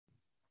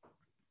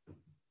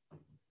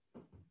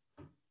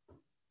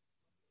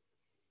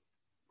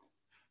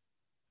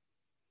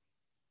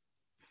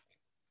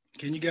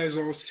Can you guys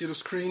all see the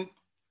screen?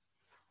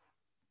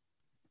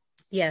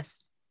 Yes.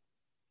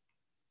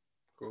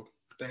 Cool.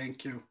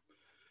 Thank you.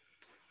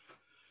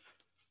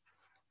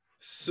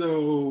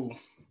 So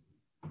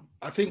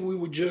I think we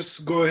would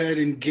just go ahead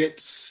and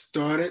get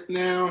started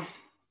now.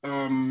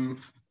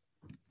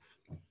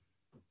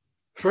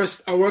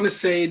 First, I want to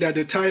say that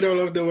the title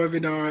of the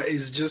webinar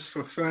is just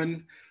for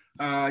fun.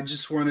 I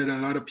just wanted a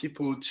lot of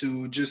people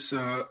to just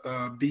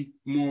be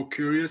more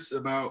curious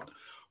about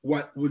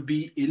what would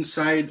be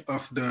inside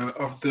of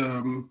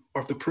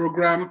the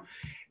program,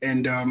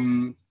 and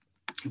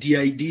the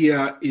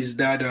idea is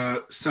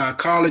that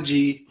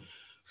psychology,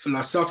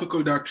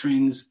 philosophical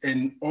doctrines,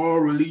 and all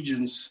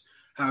religions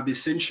have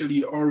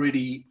essentially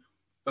already,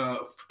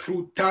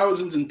 through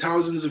thousands and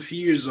thousands of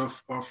years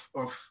of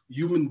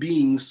human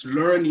beings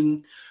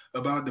learning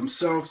about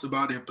themselves,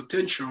 about their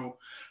potential,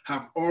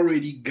 have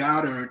already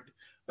gathered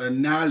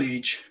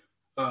knowledge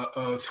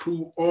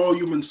through all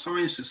human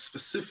sciences,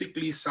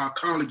 specifically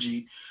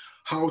psychology,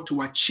 how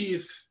to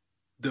achieve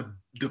the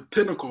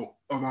pinnacle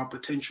of our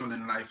potential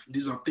in life.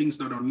 These are things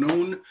that are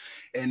known,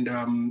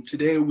 and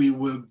today we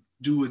will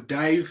do a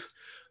dive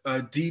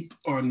deep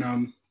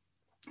on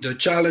the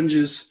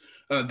challenges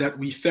that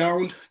we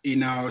found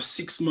in our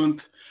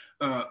 6-month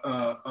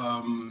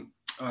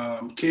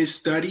case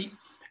study,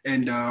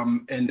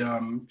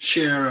 and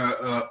share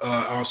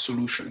our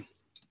solution.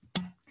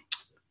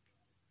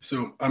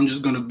 So I'm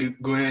just going to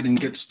go ahead and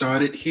get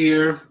started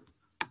here.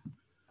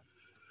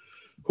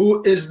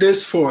 Who is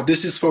this for?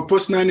 This is for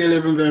post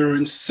 9/11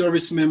 veterans,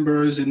 service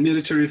members, and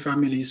military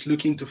families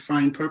looking to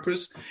find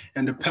purpose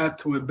and a path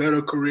to a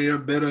better career,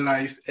 better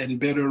life, and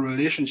better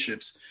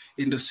relationships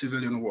in the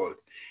civilian world.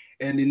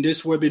 And in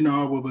this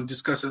webinar, we will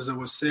discuss, as I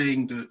was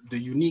saying, the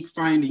unique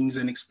findings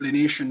and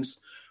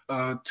explanations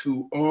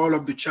to all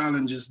of the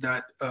challenges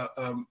that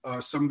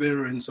some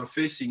veterans are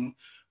facing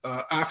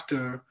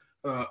after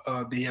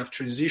they have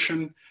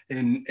transitioned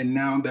and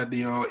now that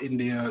they are in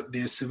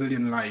their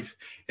civilian life.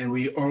 And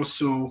we are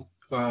also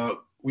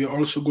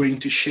going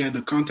to share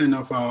the content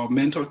of our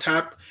mental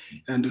tap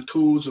and the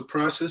tools, the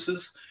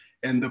processes,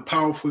 and the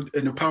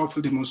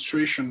powerful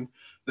demonstration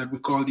that we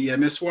call the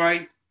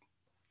MSY.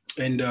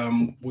 And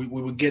we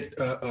will get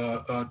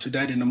to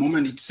that in a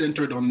moment. It's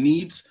centered on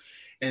needs,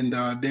 and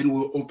then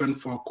we'll open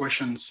for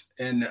questions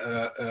and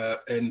a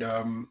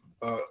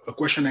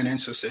question and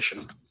answer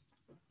session.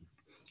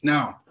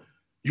 Now,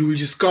 you will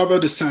discover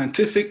the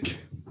scientific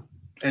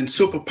and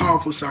super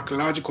powerful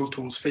psychological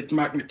tools Fate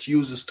Magnet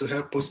uses to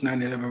help post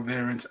 9/11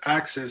 veterans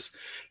access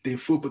their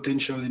full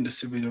potential in the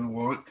civilian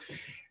world.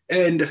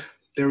 And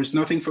there is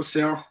nothing for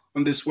sale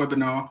on this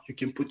webinar. You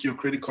can put your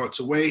credit cards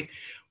away.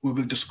 We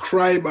will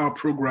describe our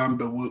program,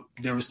 but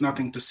there is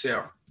nothing to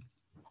sell.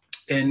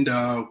 And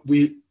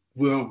we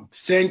will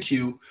send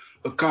you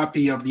a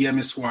copy of the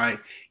MSY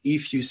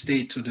if you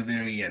stay to the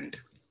very end.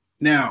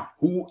 Now,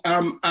 who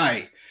am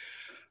I?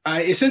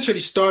 I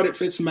essentially started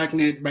Fate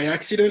Magnet by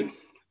accident,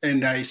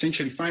 and I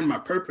essentially find my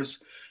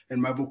purpose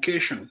and my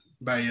vocation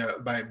by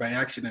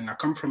accident. I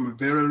come from a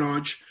very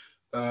large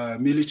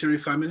military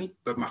family,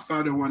 but my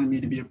father wanted me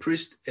to be a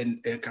priest,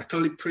 and a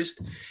Catholic priest,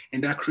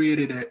 and that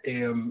created a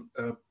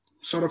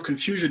sort of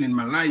confusion in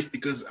my life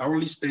because I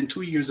only spent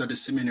 2 years at the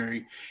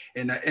seminary,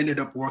 and I ended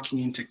up working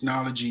in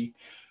technology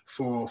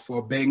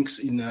for banks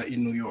in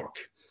New York.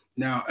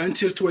 Now,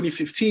 until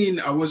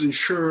 2015, I wasn't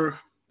sure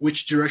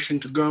which direction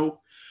to go.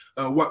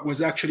 What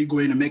was actually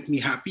going to make me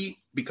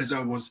happy, because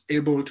I was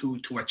able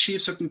to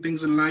achieve certain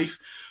things in life,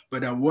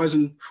 but I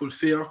wasn't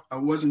fulfilled. I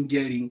wasn't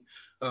getting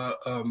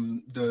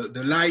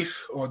the life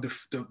or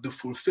the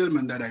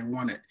fulfillment that I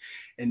wanted.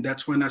 And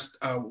that's when I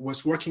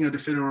was working at the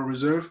Federal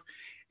Reserve,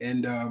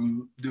 and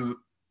the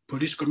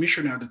police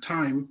commissioner at the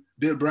time,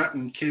 Bill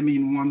Bratton, came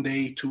in one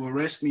day to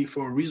arrest me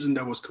for a reason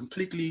that was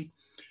completely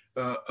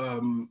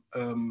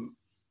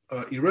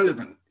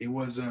irrelevant. It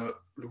was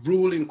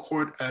ruled in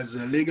court as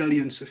legally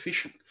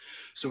insufficient.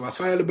 So I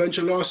filed a bunch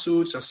of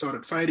lawsuits. I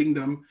started fighting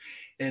them,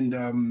 and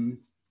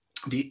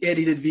the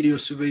edited video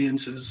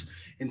surveillances.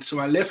 And so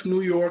I left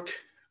New York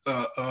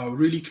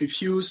really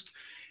confused,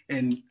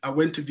 and I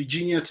went to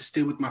Virginia to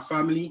stay with my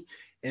family.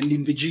 And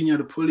in Virginia,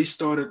 the police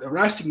started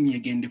harassing me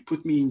again. They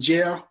put me in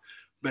jail,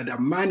 but I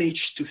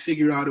managed to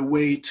figure out a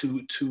way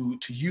to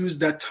use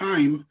that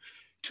time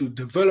to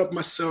develop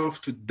myself,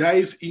 to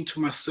dive into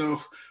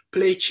myself,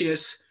 play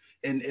chess,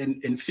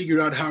 and figure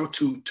out how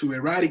to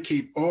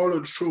eradicate all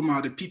of the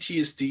trauma, the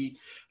PTSD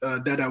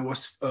that I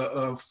was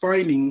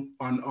finding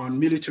on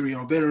military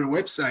or veteran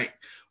website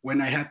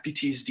when I had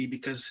PTSD,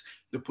 because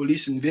the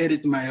police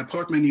invaded my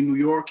apartment in New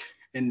York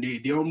and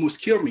they almost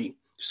killed me.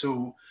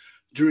 So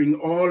during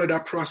all of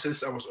that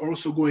process, I was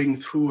also going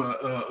through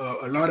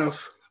a lot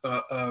of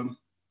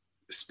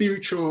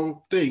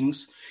spiritual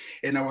things,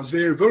 and I was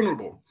very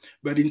vulnerable.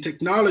 But in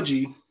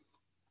technology,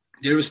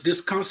 there is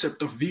this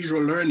concept of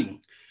visual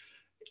learning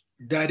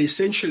that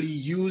essentially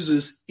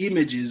uses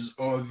images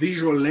or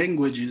visual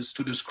languages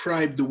to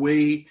describe the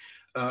way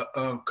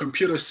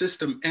computer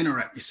system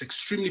interact. It's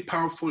extremely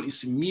powerful,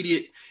 it's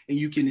immediate, and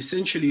you can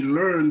essentially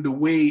learn the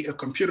way a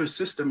computer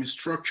system is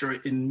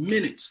structured in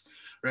minutes,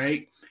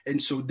 right?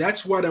 And so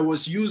that's what I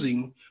was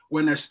using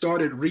when I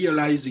started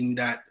realizing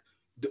that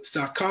the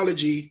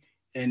psychology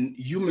and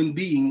human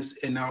beings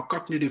and our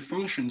cognitive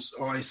functions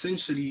are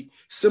essentially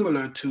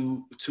similar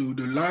to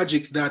the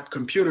logic that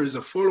computers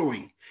are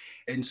following.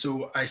 And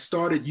so I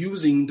started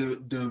using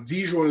the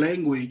visual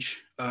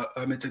language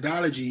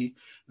methodology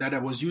that I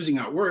was using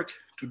at work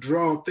to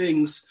draw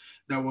things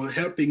that were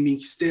helping me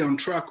stay on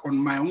track on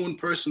my own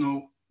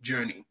personal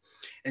journey.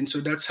 And so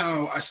that's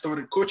how I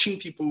started coaching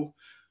people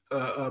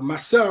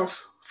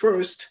myself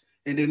first.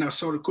 And then I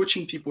started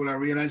coaching people. I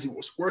realized it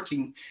was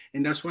working.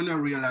 And that's when I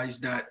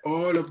realized that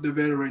all of the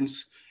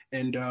veterans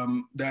and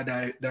that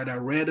I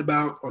read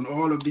about on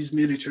all of these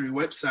military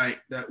websites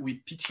that with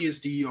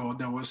PTSD or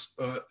that was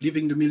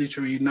leaving the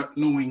military, not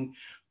knowing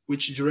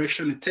which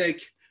direction to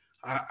take,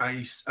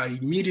 I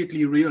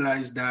immediately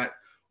realized that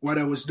what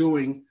I was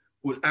doing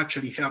would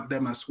actually help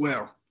them as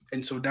well.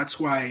 And so that's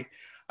why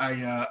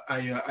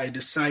I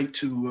decided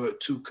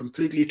to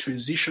completely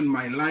transition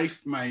my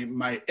life,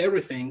 my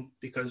everything,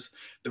 because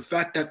the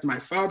fact that my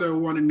father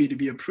wanted me to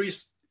be a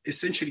priest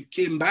essentially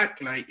came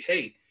back like,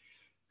 hey,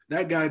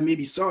 that guy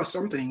maybe saw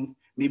something,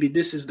 maybe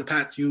this is the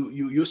path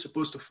you're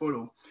supposed to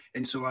follow.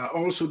 And so I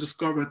also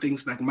discovered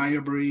things like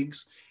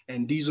Myers-Briggs,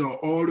 and these are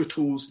all the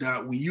tools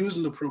that we use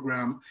in the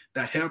program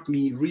that helped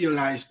me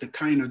realize the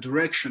kind of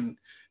direction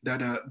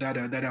that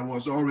I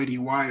was already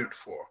wired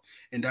for.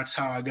 And that's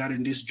how I got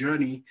in this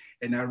journey.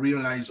 And I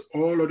realized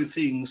all of the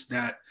things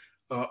that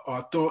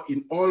are taught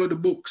in all of the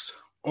books,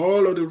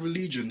 all of the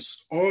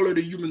religions, all of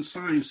the human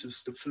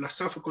sciences, the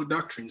philosophical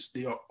doctrines,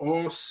 they are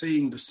all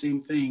saying the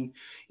same thing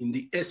in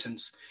the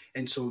essence.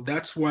 And so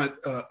that's what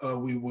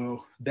we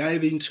will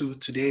dive into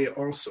today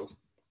also.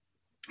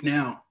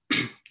 Now,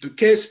 the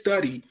case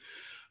study,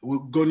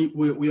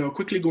 we are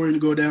quickly going to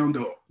go down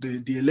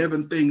the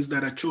 11 things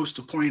that I chose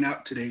to point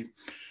out today.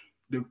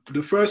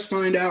 The first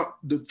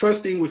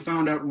thing we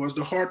found out was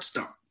the heart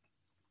stop.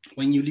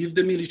 When you leave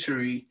the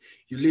military,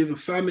 you leave a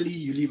family,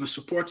 you leave a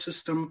support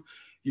system,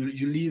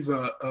 you leave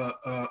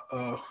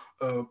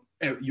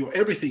your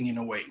everything in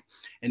a way,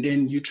 and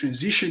then you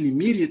transition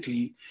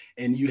immediately,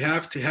 and you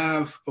have to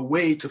have a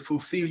way to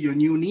fulfill your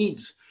new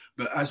needs.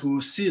 But as we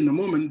will see in a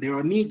moment, there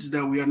are needs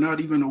that we are not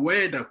even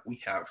aware that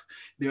we have.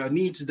 There are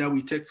needs that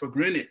we take for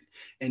granted,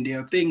 and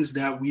there are things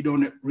that we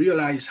don't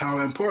realize how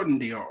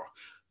important they are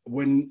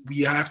when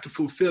we have to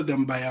fulfill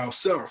them by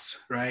ourselves,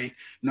 right?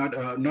 Not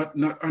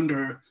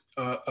under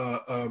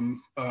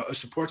a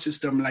support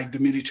system like the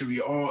military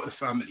or a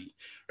family,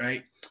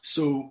 right?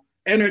 So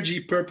energy,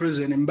 purpose,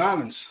 and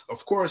imbalance.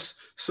 Of course,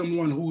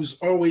 someone who's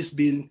always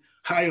been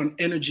high on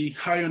energy,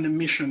 high on the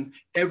mission,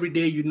 every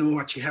day you know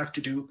what you have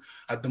to do.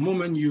 At the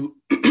moment you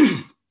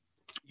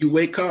you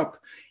wake up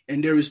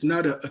and there is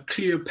not a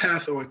clear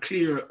path or a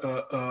clear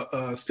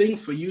thing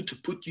for you to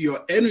put your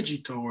energy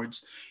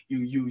towards,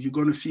 you're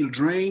going to feel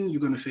drained,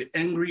 you're going to feel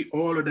angry,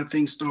 all of that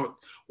things start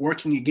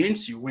working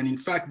against you, when in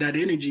fact that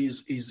energy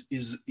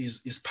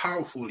is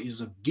powerful,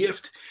 is a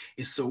gift,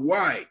 it's a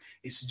why.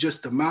 It's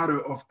just a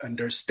matter of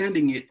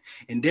understanding it,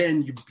 and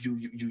then you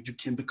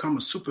can become a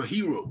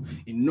superhero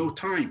in no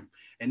time.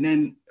 And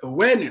then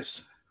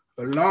awareness,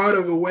 a lot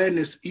of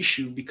awareness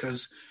issue,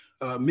 because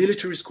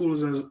military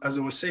schools, as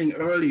I was saying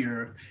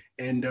earlier,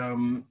 and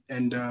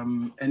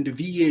the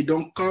VA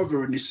don't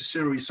cover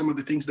necessarily some of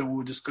the things that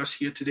we'll discuss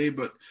here today,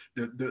 but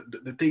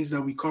the things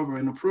that we cover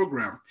in the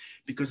program,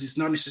 because it's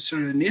not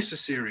necessarily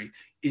necessary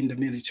in the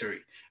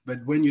military.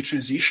 But when you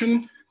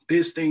transition,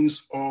 these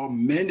things are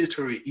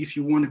mandatory if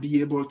you want to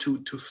be able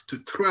to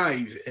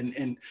thrive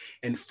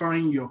and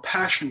find your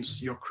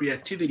passions, your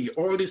creativity.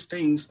 All these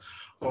things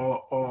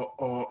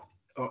are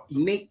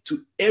innate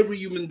to every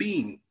human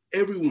being.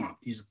 Everyone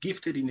is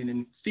gifted in an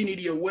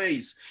infinity of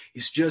ways.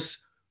 It's just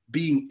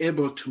being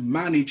able to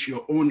manage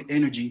your own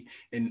energy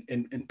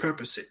and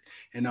purpose it.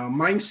 And our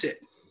mindset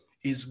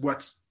is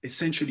what's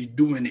essentially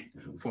doing it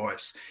for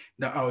us.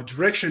 That our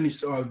direction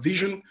is our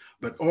vision,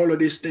 but all of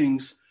these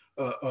things,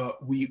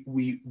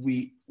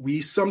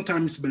 we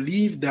sometimes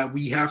believe that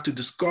we have to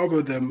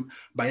discover them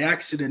by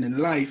accident in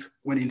life,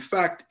 when in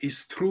fact it's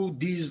through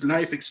these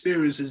life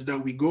experiences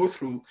that we go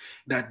through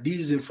that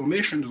these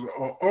information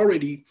are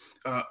already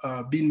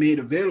being made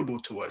available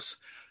to us.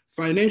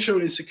 Financial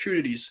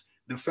insecurities,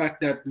 the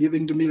fact that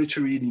leaving the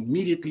military and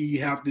immediately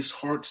you have this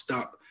hard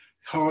stop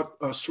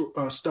of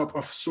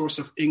source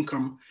of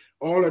income,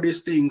 all of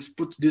these things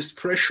put this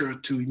pressure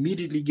to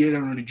immediately get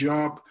on a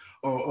job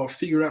or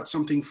figure out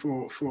something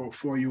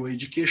for your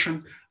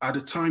education at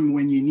a time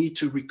when you need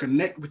to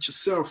reconnect with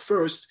yourself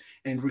first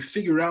and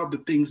refigure out the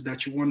things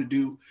that you want to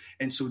do.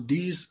 And so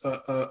these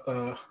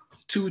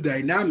two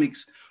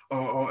dynamics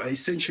are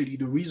essentially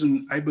the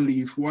reason, I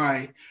believe,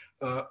 why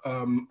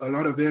a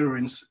lot of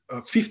veterans,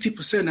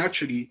 50%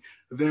 actually,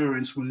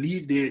 veterans will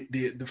leave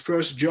the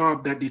first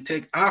job that they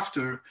take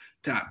after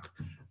TAP.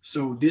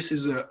 So this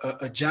is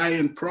a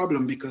giant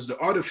problem, because the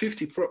other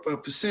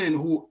 50%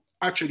 who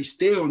actually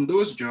stay on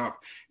those jobs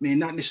may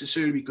not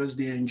necessarily because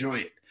they enjoy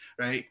it,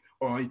 right?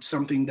 Or it's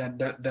something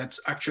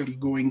that's actually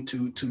going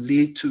to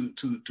lead to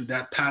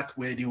that path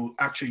where they will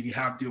actually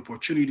have the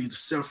opportunity to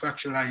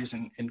self-actualize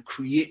and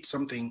create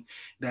something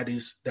that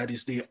is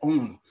their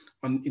own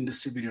in the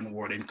civilian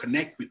world and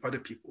connect with other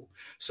people.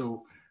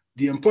 So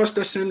the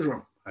imposter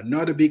syndrome,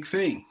 another big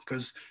thing,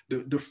 because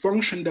the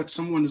function that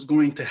someone is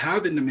going to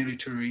have in the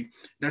military,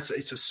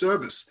 it's a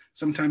service,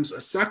 sometimes a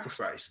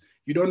sacrifice.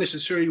 You don't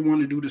necessarily want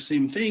to do the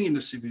same thing in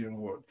the civilian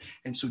world.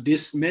 And so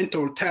this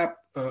mental tap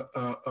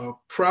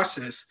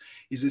process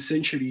is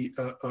essentially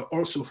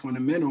also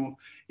fundamental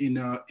in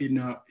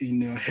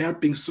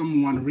helping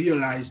someone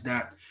realize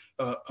that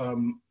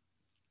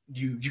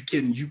you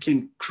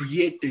can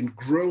create and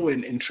grow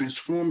and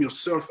transform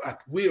yourself at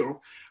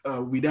will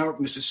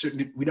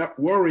without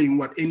worrying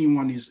what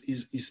anyone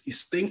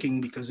is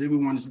thinking, because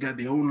everyone's got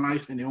their own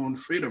life and their own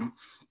freedom.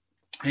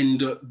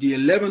 And the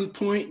 11th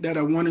point that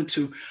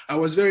I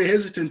was very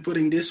hesitant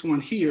putting this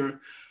one here,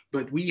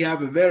 but we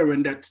have a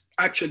veteran that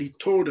actually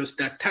told us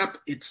that TAP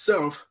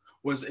itself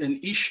was an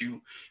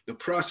issue, the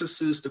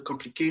processes, the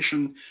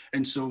complication.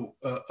 And so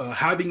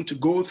having to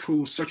go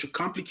through such a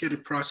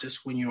complicated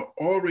process when you're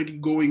already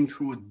going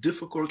through a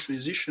difficult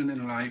transition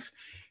in life,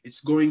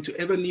 it's going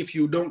to, even if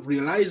you don't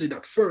realize it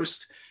at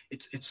first,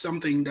 it's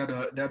something that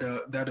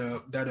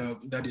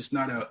is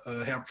not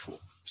helpful.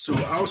 So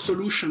our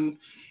solution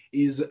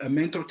is a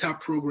mental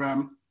tap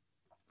program.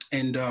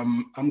 And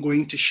I'm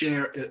going to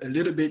share a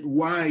little bit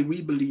why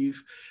we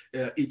believe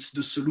it's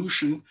the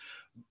solution.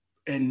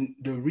 And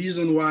the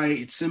reason why,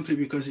 it's simply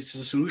because it's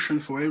a solution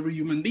for every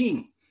human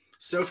being.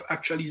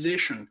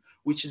 Self-actualization,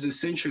 which is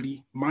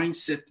essentially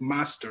mindset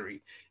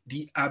mastery,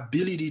 the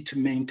ability to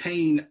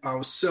maintain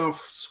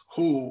ourselves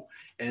whole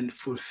and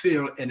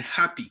fulfilled and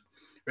happy,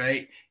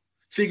 right?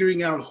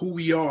 Figuring out who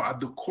we are at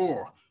the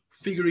core,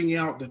 figuring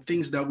out the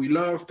things that we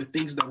love, the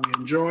things that we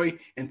enjoy,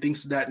 and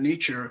things of that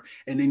nature,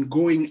 and then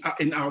going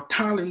in our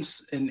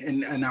talents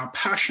and our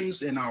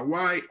passions and our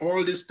why,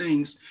 all these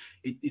things,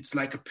 it's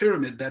like a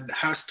pyramid that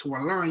has to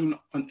align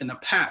in a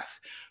path.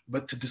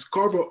 But to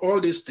discover all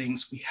these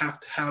things, we have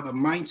to have a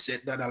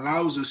mindset that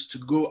allows us to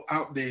go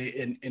out there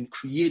and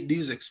create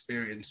these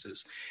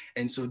experiences.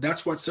 And so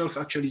that's what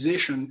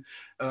self-actualization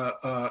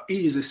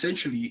is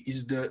essentially,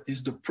 is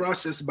the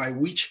process by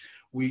which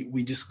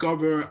we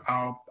discover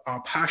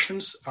our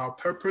passions, our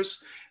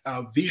purpose,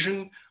 our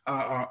vision,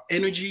 our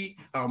energy,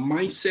 our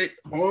mindset,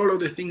 all of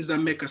the things that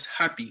make us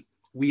happy,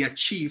 we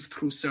achieve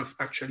through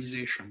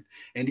self-actualization.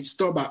 And it's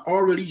taught by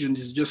all religions,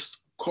 it's just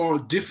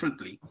called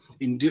differently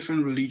in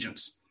different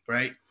religions,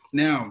 right?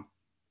 Now,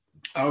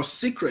 our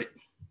secret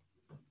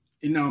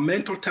in our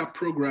mental tap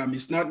program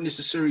is not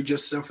necessarily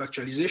just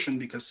self-actualization,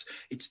 because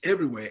it's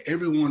everywhere.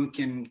 Everyone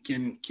can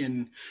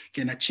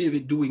achieve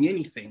it doing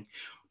anything.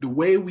 The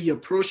way we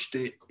approached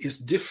it is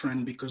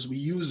different because we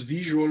use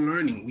visual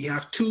learning. We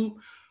have two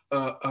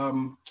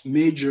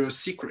major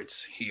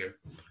secrets here.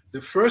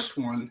 The first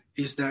one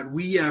is that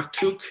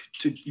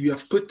you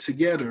have put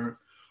together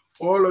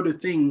all of the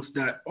things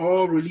that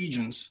all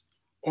religions,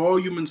 all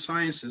human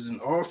sciences, and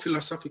all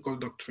philosophical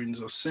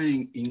doctrines are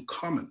saying in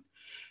common.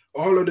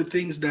 All of the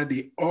things that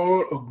they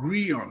all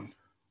agree on,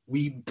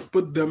 we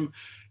put them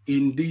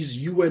in this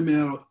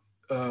UML,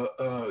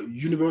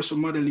 Universal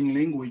Modeling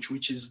Language,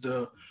 which is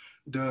the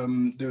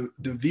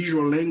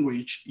visual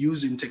language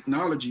used in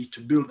technology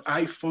to build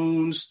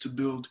iPhones, to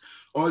build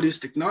all this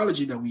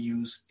technology that we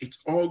use. It's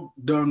all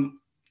done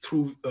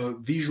through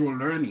visual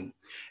learning.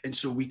 And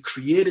so we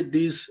created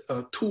these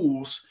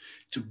tools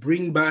to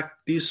bring back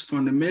this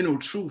fundamental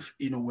truth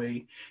in a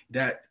way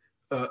that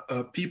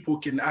people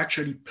can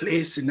actually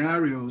play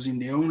scenarios in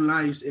their own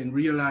lives and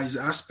realize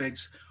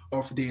aspects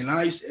of their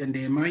lives and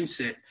their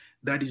mindset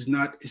that is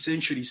not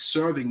essentially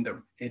serving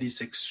them. It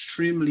is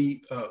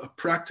extremely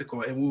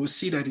practical, and we will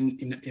see that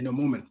in a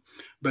moment.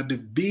 But the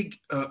big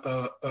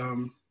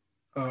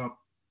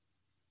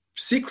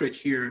secret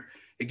here,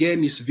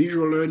 again, is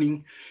visual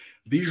learning.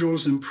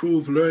 Visuals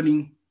improve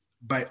learning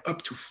by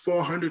up to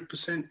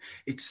 400%.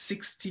 It's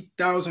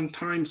 60,000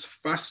 times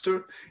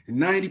faster.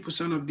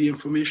 90% of the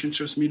information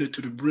transmitted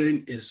to the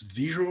brain is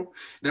visual.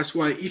 That's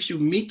why if you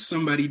meet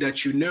somebody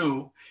that you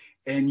know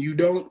and you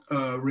don't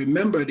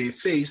remember their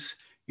face,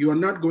 you are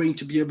not going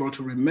to be able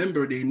to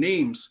remember their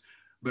names,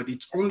 but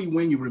it's only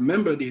when you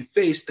remember their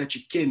face that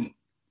you can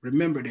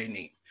remember their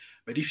name.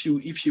 But if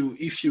you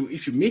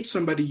meet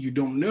somebody you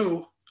don't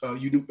know,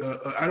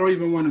 I don't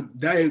even want to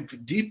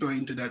dive deeper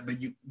into that,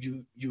 but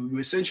you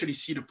essentially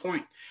see the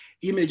point.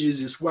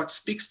 Images is what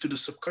speaks to the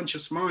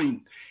subconscious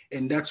mind,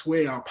 and that's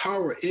where our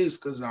power is,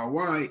 because our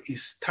why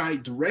is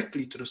tied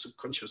directly to the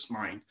subconscious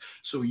mind.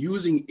 So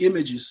using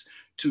images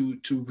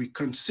to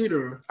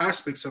reconsider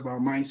aspects of our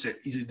mindset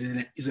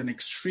is an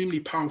extremely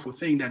powerful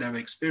thing that I've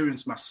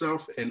experienced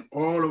myself and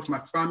all of my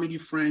family,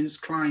 friends,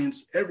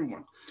 clients,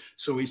 everyone.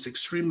 So it's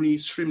extremely,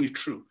 extremely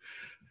true.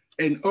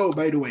 And oh,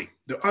 by the way,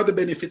 the other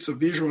benefits of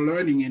visual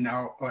learning in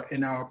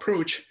our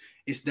approach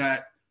is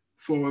that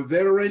for a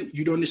veteran,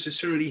 you don't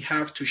necessarily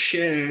have to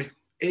share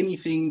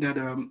anything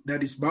that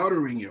is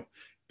bothering you,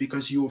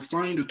 because you will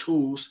find the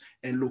tools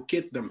and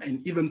locate them,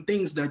 and even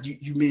things that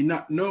you may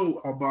not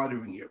know are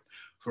bothering you,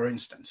 for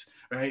instance,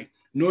 right?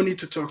 No need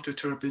to talk to a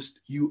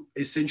therapist. You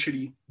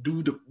essentially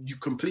you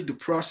complete the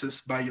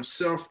process by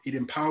yourself. It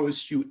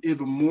empowers you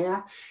even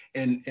more,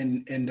 and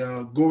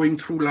going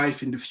through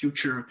life in the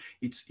future,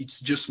 it's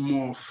just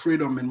more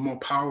freedom and more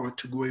power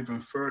to go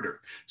even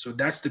further. So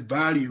that's the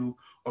value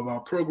of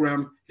our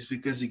program, is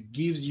because it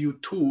gives you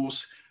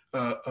tools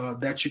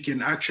that you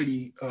can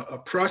actually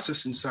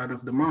process inside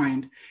of the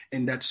mind,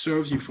 and that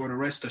serves you for the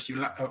rest of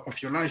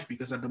your life.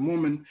 Because at the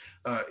moment,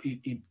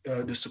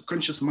 the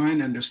subconscious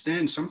mind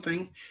understands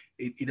something,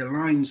 it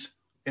aligns,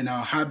 and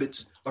our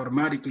habits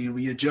automatically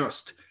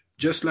readjust,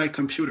 just like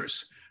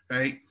computers,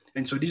 right?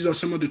 And so these are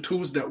some of the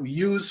tools that we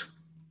use.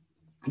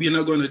 We're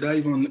not going to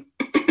dive on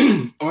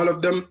all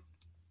of them,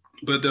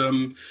 but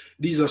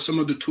these are some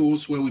of the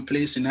tools where we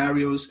play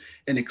scenarios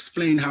and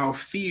explain how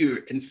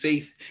fear and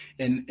faith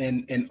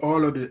and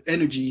all of the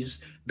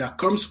energies that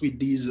comes with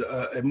these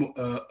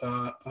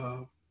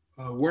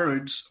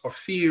words of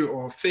fear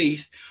or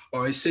faith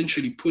are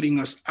essentially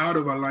putting us out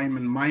of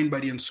alignment, mind,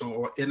 body, and soul,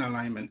 or in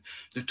alignment.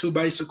 The two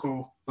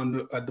bicycles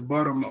at the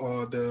bottom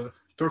are the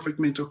perfect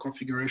mental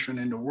configuration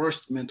and the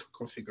worst mental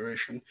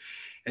configuration.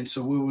 And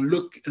so we will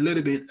look a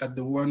little bit at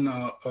the one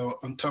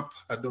on top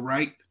at the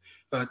right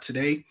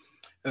today.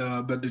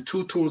 But the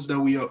two tools the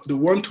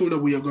one tool that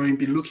we are going to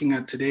be looking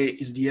at today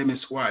is the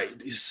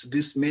MSY. It's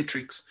this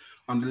matrix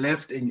on the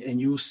left,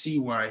 and you'll see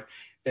why.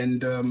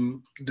 And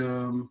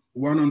the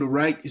one on the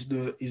right is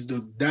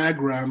the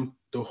diagram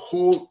the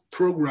whole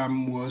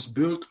program was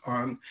built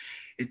on.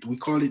 We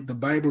call it the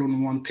Bible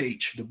on one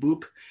page, the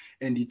book.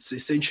 And it's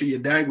essentially a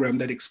diagram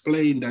that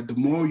explains that the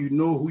more you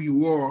know who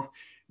you are,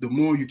 the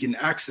more you can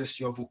access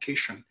your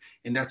vocation.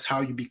 And that's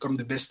how you become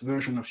the best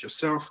version of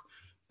yourself,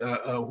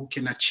 who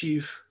can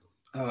achieve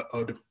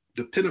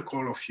the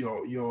pinnacle of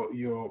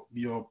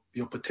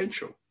your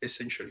potential,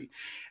 essentially.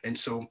 And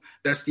so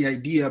that's the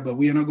idea, but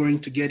we are not going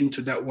to get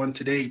into that one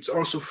today. It's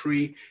also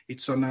free.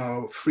 It's on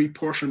our free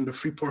portion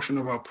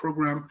of our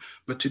program.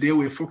 But today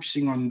we're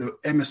focusing on the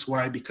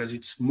MSY because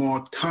it's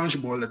more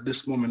tangible at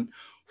this moment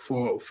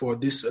for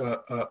this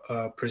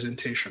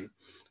presentation.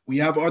 We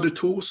have other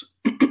tools,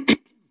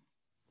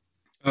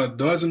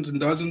 dozens and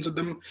dozens of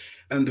them.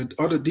 And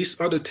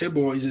this other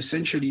table is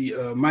essentially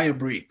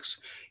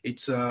Myers-Briggs.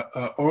 It's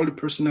all the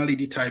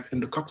personality type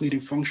and the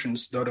cognitive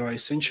functions that are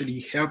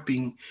essentially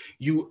helping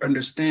you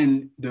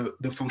understand the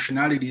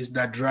functionalities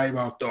that drive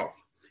our thought.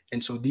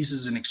 And so this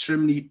is an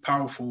extremely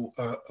powerful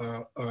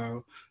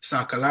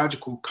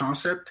psychological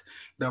concept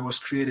that was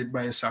created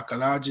by a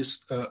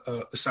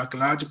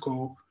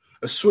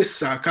Swiss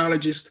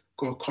psychologist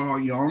called Carl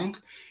Jung.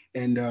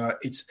 And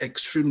it's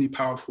extremely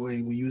powerful,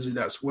 and we use it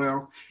as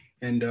well.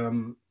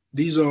 And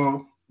these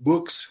are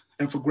books,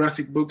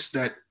 infographic books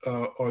that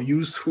are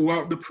used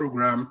throughout the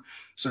program,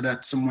 so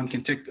that someone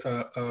can take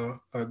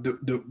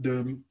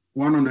the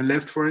one on the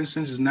left, for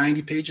instance, is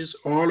 90 pages.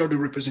 All of the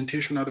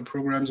representation of the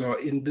programs are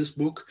in this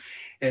book,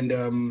 and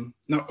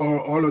not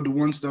all of the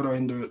ones that are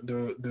in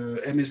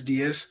the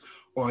MSDS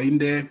are in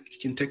there. You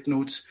can take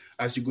notes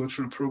as you go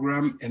through the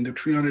program. And the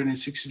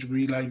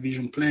 360-degree life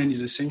vision plan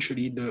is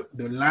essentially the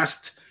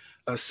last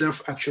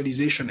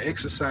self-actualization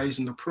exercise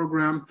in the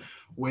program,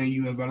 where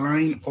you have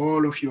aligned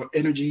all of your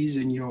energies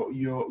and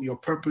your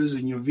purpose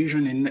and your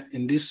vision.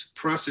 And this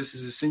process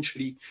is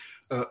essentially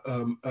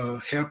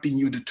helping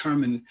you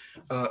determine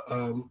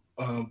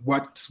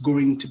what's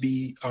going to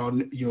be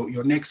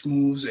your next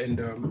moves, and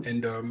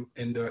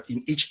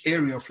in each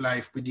area of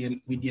life, with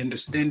the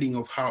understanding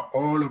of how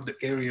all of the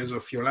areas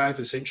of your life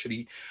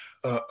essentially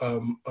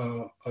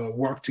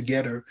work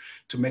together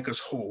to make us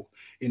whole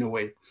in a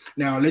way.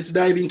 Now let's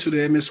dive into the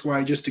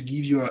MSY just to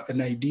give you an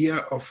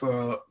idea of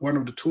one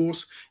of the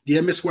tools. The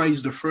MSY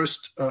is the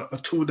first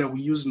tool that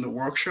we use in the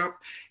workshop.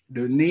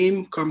 The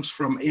name comes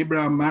from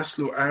Abraham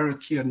Maslow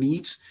hierarchy of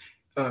needs,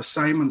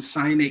 Simon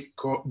Sinek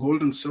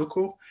golden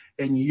circle,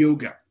 and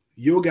yoga.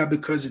 Yoga,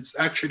 because it's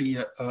actually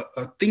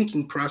a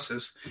thinking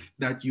process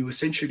that you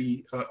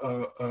essentially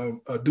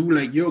do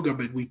like yoga,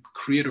 but we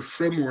create a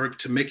framework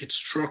to make it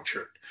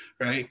structured,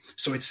 right?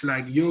 So it's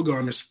like yoga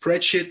on a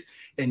spreadsheet,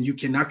 and you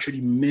can actually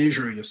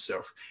measure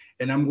yourself.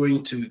 And I'm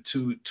going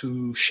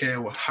to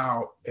share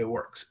how it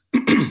works.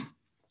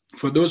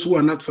 For those who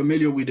are not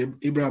familiar with the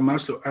Abraham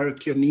Maslow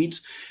hierarchy of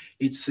needs,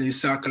 it's a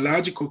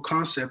psychological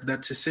concept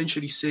that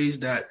essentially says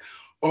that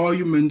all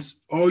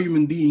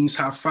human beings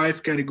have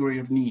 5 categories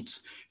of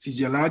needs.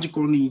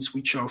 Physiological needs,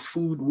 which are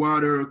food,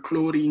 water,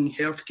 clothing,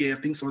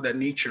 healthcare, things of that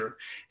nature.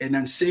 And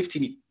then safety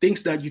needs,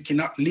 things that you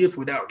cannot live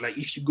without. Like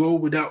if you go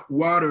without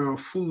water or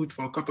food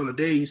for a couple of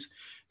days,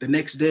 the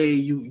next day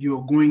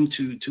you're going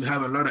to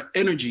have a lot of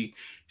energy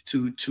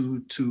to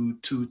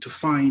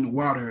find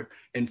water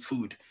and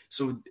food.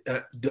 So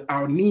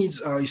our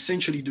needs are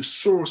essentially the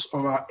source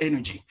of our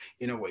energy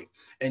in a way.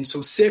 And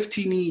so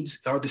safety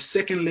needs are the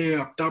second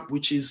layer up top,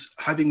 which is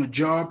having a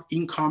job,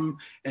 income,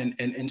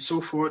 and so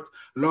forth.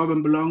 Love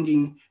and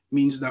belonging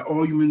means that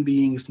all human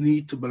beings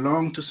need to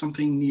belong to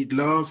something, need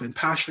love and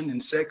passion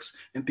and sex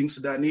and things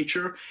of that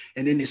nature.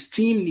 And then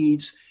esteem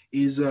needs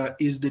is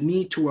the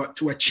need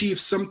to achieve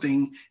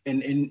something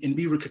and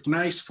be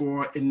recognized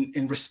for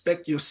and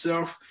respect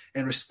yourself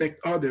and respect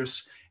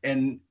others.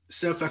 And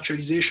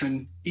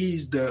self-actualization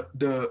is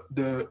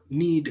the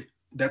need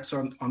that's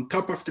on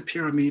top of the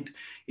pyramid,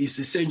 is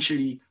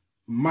essentially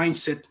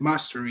mindset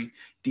mastery,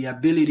 the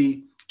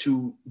ability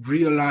to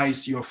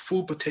realize your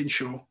full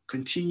potential,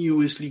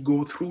 continuously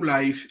go through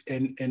life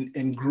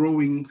and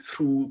growing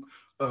through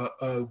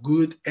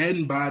good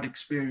and bad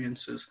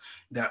experiences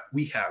that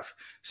we have.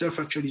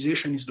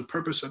 Self-actualization is the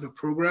purpose of the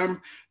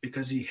program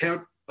because it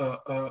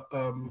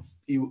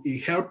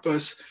help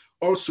us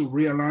also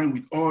realign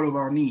with all of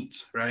our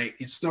needs, right?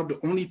 It's not the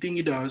only thing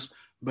it does,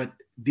 but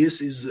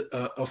this is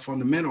a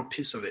fundamental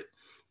piece of it.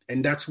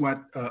 And that's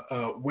what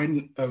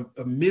when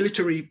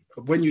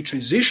you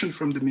transition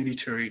from the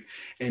military,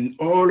 and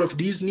all of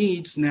these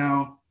needs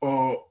now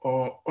are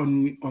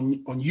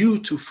on you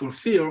to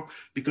fulfill,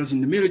 because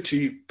in the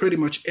military, pretty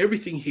much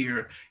everything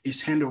here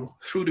is handled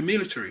through the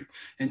military.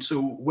 And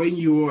so when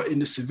you are in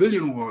the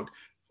civilian world,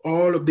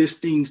 all of these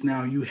things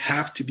now, you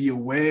have to be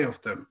aware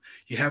of them.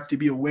 You have to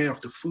be aware of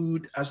the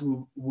food, as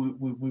we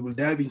will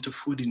dive into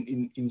food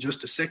in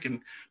just a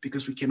second,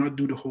 because we cannot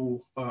do the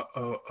whole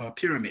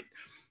pyramid.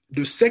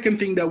 The second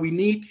thing that we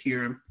need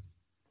here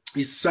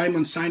is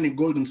Simon Sinek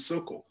Golden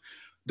Circle: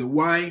 the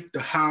why, the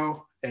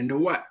how, and the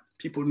what.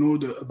 People know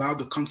about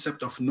the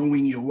concept of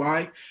knowing your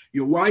why.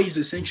 Your why is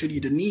essentially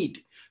the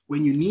need.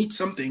 When you need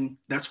something,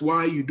 that's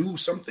why you do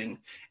something.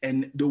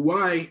 And the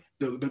why,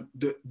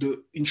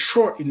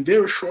 in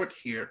very short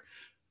here,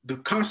 the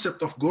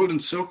concept of Golden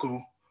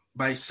Circle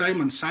by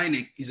Simon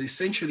Sinek is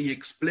essentially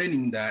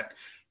explaining that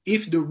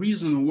if the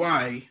reason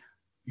why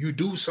you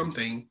do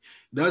something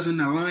doesn't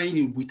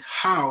align with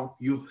how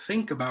you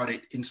think about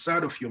it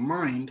inside of your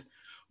mind,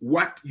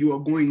 what you are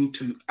going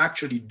to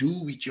actually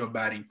do with your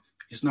body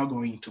is not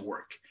going to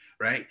work,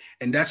 right?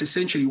 And that's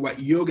essentially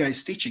what yoga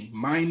is teaching: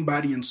 mind,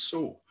 body, and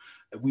soul.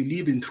 We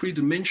live in 3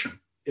 dimensions.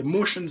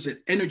 Emotions and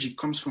energy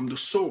comes from the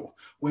soul.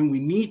 When we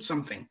need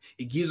something,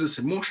 it gives us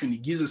emotion,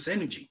 it gives us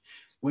energy.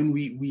 When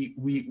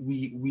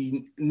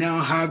we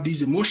now have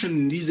these emotions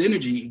and this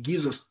energy, it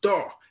gives us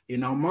thought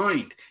in our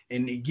mind,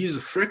 and it gives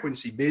a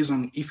frequency based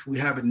on if we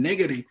have a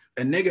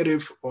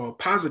negative or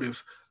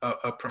positive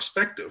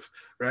perspective,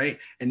 right?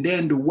 And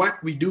then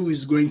what we do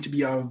is going to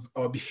be our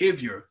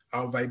behavior,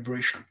 our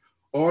vibration.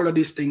 All of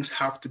these things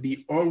have to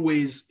be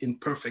always in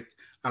perfect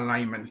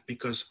alignment,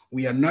 because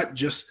we are not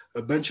just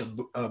a bunch of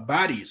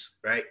bodies,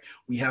 right?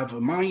 We have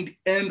a mind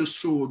and a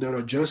soul that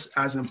are just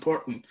as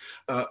important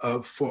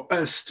for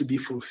us to be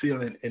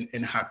fulfilled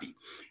and happy.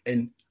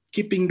 And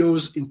keeping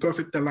those in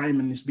perfect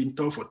alignment has been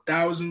taught for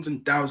thousands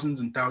and thousands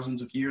and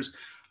thousands of years.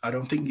 I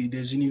don't think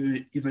there's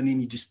even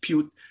any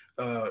dispute.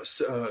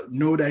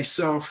 Know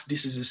thyself.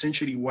 This is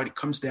essentially what it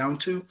comes down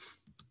to.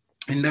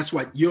 And that's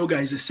what yoga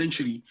is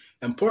essentially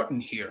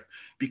important here,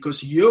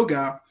 because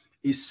yoga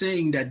is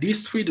saying that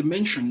these 3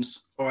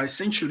 dimensions are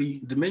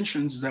essentially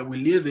dimensions that we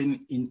live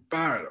in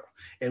parallel,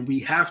 and we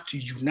have to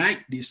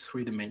unite these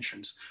 3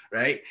 dimensions,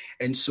 right?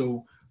 And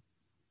so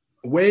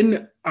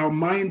when our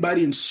mind,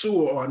 body, and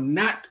soul are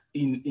not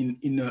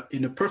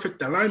in a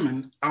perfect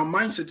alignment, our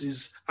mindset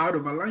is out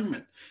of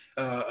alignment.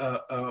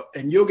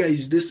 And yoga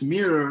is this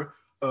mirror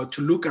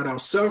to look at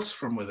ourselves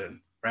from within,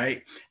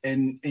 right?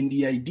 And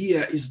the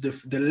idea is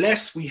the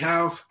less we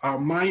have our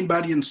mind,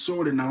 body, and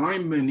soul in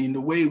alignment in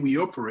the way we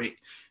operate,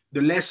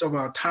 the less of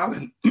our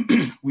talent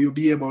we'll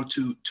be able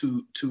to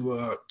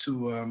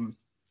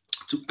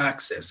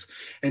access.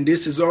 And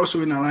this is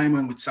also in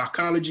alignment with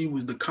psychology,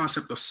 with the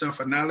concept of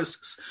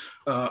self-analysis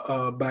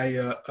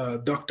by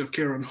Dr.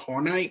 Karen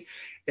Horney.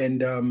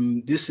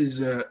 And this is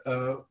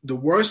the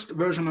worst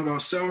version of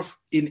ourselves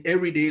in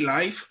everyday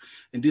life.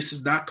 And this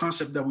is that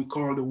concept that we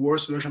call the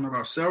worst version of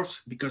ourselves,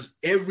 because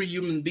every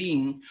human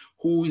being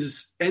who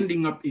is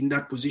ending up in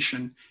that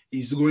position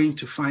is going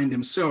to find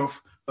themselves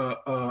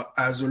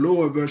as a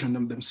lower version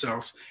of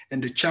themselves.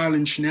 And the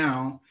challenge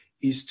now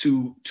is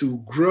to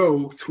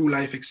grow through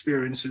life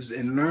experiences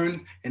and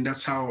learn. And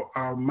that's how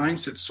our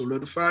mindset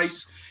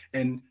solidifies.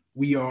 And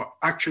we are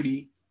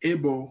actually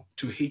able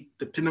to hit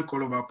the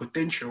pinnacle of our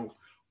potential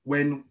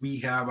when we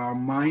have our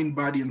mind,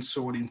 body, and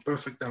soul in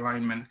perfect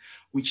alignment,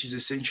 which is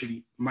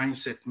essentially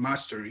mindset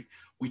mastery,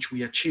 which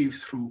we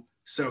achieve through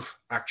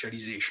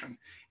self-actualization.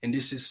 And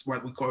this is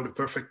what we call the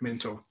perfect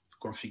mental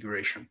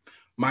configuration: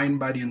 mind,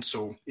 body, and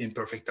soul in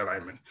perfect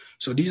alignment.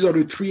 So these are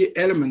the 3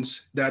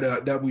 elements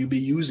that we'll be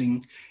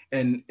using.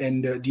 And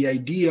the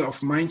idea of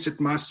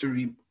mindset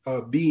mastery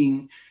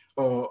being,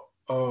 or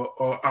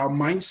our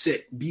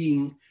mindset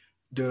being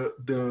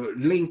the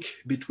link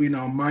between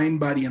our mind,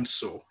 body, and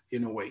soul,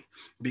 in a way,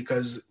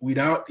 because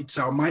without it's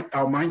our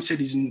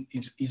mindset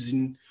is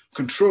in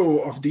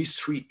control of these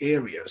 3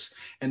 areas.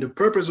 And the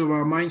purpose of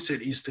our mindset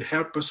is to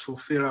help us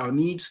fulfill our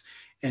needs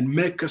and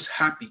make us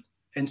happy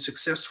and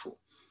successful,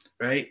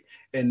 right?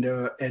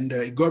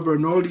 and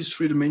govern all these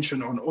three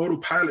dimensions on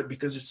autopilot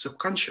because it's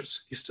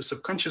subconscious. It's the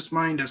subconscious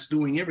mind that's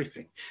doing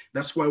everything.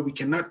 That's why we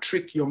cannot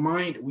trick your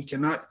mind. We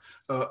cannot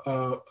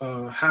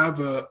have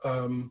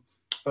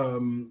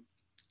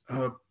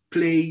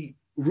play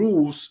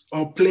rules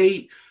or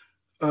play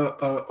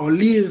or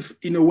live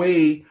in a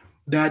way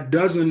that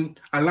doesn't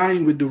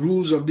align with the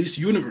rules of this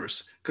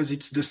universe, because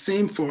it's the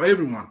same for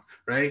everyone,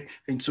 right?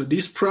 And so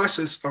this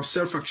process of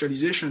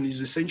self-actualization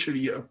is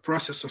essentially a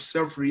process of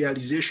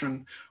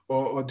self-realization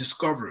or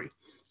discovery.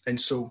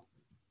 And so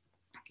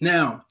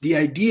now the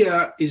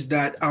idea is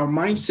that our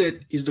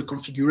mindset is the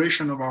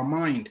configuration of our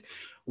mind,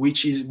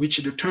 which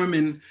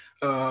determine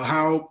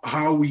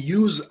how we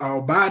use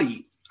our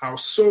body, our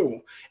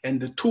soul,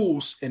 and the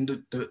tools and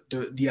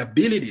the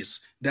abilities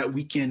that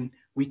we can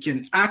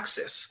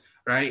access,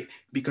 right?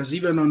 Because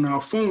even on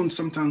our phones,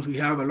 sometimes we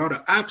have a lot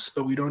of apps,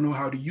 but we don't know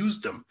how to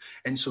use them.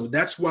 And so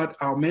that's what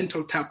our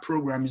mental tap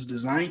program is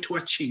designed to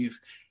achieve.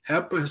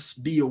 Help us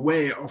be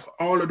aware of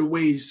all of the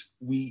ways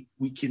we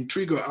can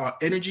trigger our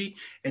energy,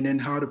 and then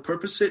how to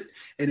purpose it,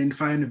 and then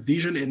find a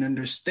vision and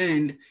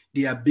understand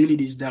the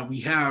abilities that we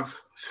have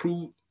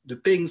through the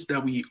things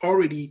that we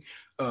already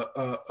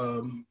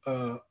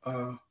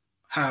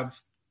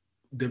have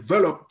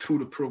developed through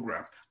the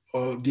program,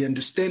 or the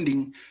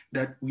understanding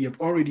that we have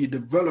already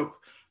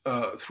developed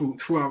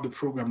throughout the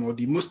program, or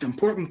the most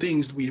important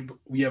things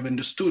we have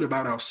understood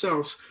about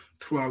ourselves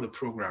throughout the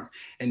program.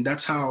 And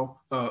that's how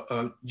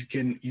you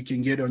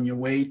can get on your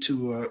way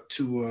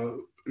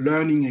to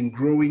learning and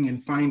growing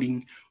and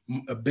finding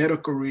a better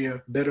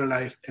career, better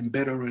life, and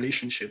better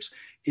relationships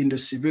in the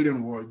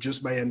civilian world,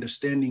 just by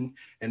understanding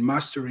and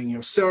mastering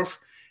yourself,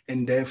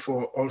 and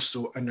therefore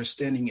also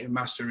understanding and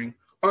mastering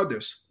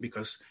others.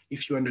 Because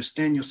if you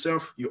understand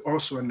yourself, you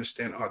also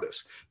understand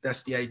others.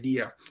 That's the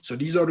idea. So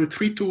these are the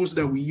three tools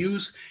that we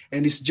use,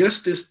 and it's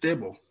just this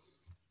table.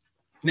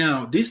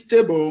 Now, this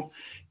table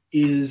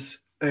is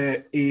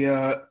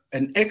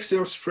an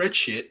Excel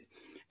spreadsheet,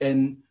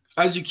 and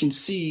as you can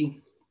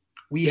see,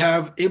 we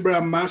have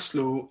Abraham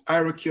Maslow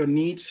hierarchy of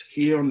needs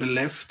here on the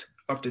left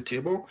of the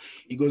table.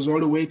 It goes all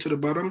the way to the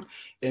bottom,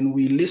 and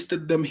we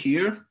listed them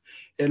here.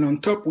 And on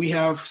top, we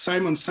have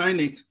Simon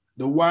Sinek,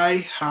 the why,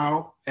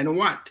 how, and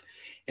what.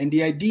 And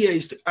the idea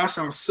is to ask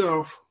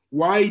ourselves,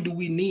 why do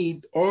we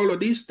need all of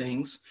these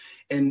things?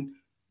 And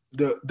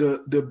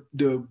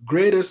the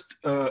greatest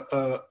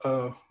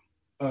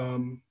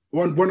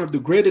one of the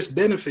greatest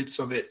benefits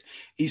of it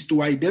is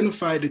to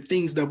identify the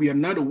things that we are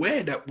not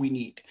aware that we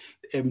need,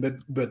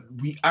 but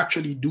we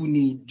actually do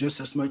need just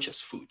as much as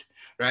food,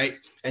 right?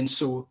 And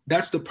so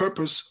that's the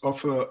purpose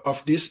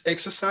of this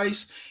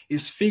exercise,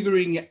 is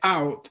figuring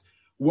out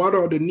what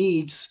are the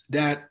needs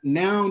that,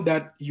 now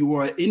that you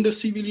are in the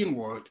civilian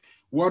world,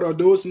 what are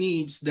those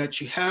needs that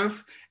you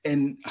have,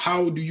 and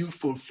how do you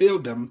fulfill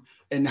them,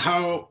 and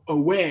how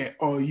aware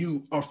are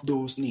you of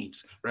those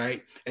needs,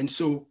 right? And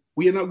so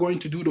we are not going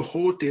to do the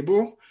whole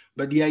table,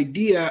 but the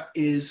idea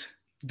is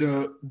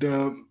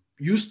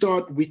you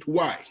start with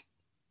why.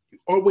 You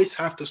always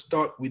have to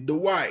start with the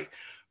why,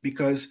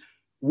 because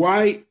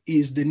why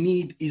is the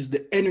need, is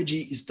the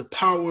energy, is the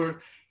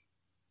power.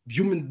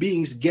 Human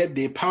beings get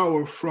their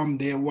power from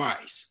their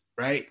whys,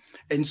 right?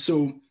 And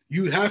so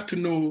you have to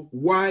know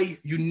why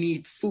you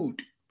need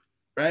food,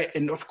 right?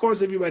 And of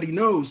course, everybody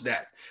knows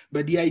that.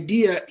 But the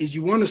idea is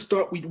you want to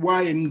start with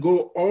why and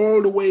go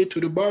all the way to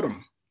the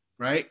bottom,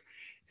 right?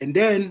 And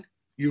then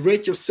you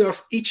rate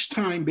yourself each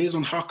time based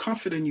on how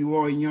confident you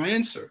are in your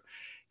answer.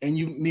 And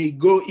you may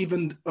go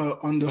even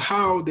on the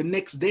how the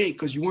next day,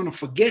 because you want to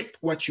forget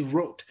what you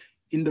wrote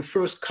in the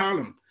first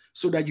column,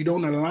 so that you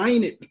don't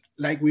align it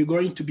like we're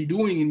going to be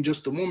doing in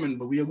just a moment.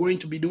 But we are going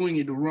to be doing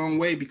it the wrong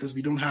way because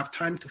we don't have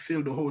time to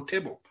fill the whole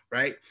table,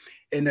 right?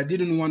 And I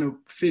didn't want to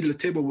fill the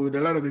table with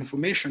a lot of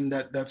information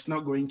that's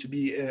not going to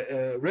be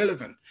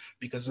relevant,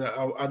 because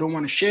I don't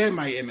want to share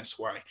my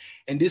MSY.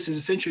 And this is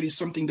essentially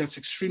something that's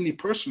extremely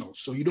personal.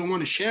 So you don't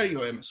want to share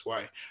your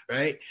MSY,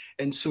 right?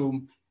 And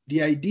so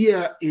the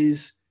idea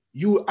is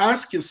you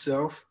ask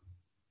yourself,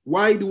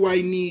 why do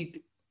I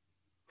need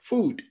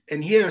food?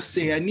 And here I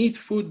say, I need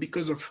food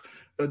because of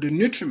the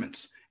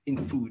nutriments in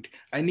food.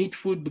 I need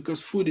food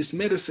because food is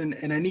medicine,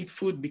 and I need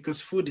food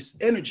because food is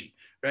energy,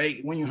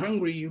 right? When you're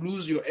hungry, you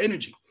lose your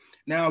energy.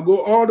 Now I'll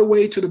go all the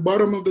way to the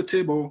bottom of the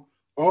table,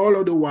 all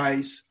of the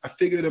whys. I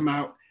figure them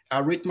out. I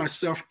rate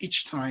myself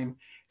each time,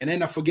 and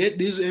then I forget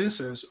these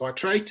answers, or I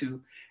try to,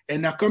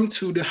 and I come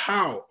to the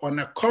how, and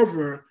I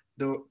cover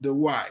the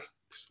why,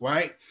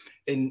 right?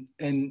 And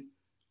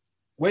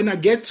when I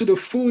get to the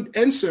food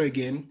answer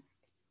again,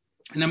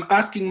 and I'm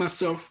asking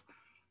myself,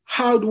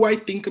 how do I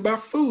think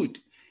about food?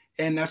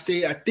 And I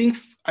say, I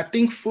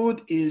think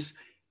food is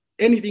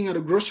anything at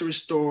a grocery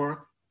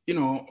store,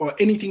 or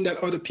anything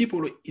that other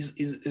people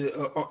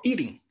are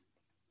eating.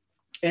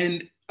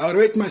 And I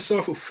rate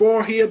myself a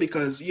 4 here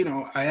because,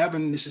 I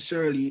haven't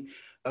necessarily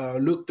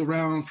looked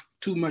around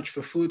too much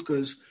for food,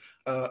 because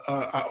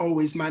I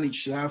always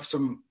manage to have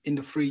some in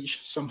the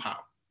fridge somehow.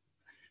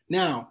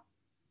 Now,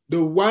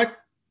 the what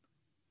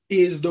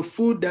is the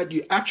food that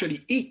you actually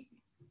eat.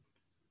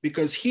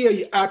 because here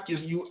you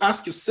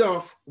ask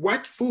yourself,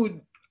 what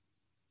food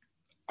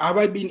have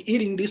I been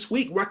eating this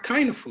week? What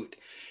kind of food?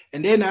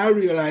 And then I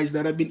realized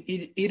that I've been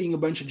eating a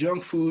bunch of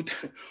junk food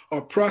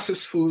or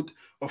processed food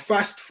or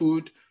fast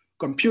food,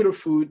 computer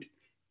food.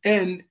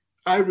 And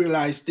I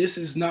realized this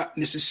is not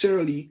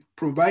necessarily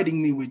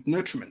providing me with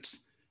nutriments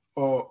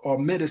or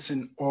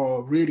medicine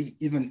or really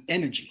even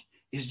energy.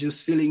 It's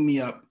just filling me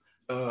up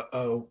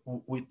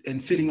with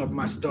and filling up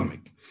my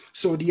stomach.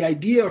 So the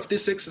idea of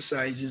this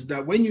exercise is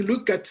that when you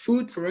look at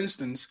food, for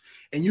instance,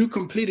 and you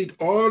completed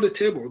all the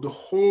table, the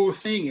whole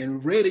thing,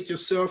 and rate it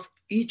yourself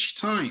each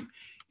time,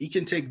 it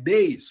can take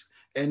days.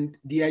 And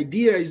the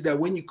idea is that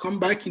when you come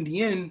back in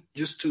the end,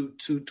 just to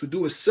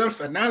do a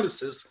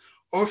self-analysis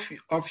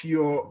of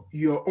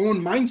your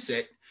own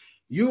mindset,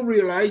 you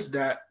realize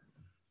that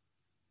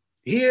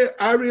here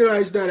I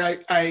realize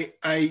that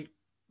I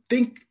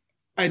think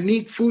I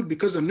need food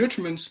because of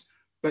nutriments,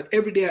 but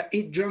every day I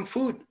eat junk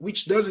food,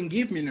 which doesn't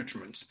give me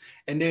nutriments.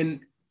 And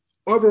then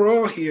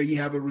overall here, you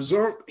have a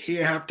result.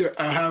 Here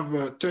I have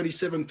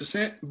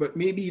 37%, but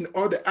maybe in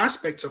other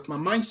aspects of my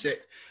mindset,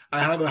 I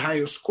have a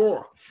higher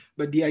score.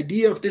 But the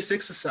idea of this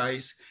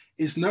exercise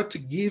is not to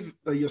give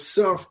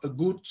yourself a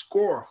good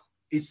score.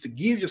 It's to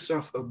give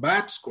yourself a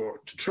bad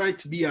score, to try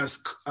to be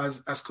as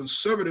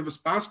conservative as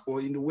possible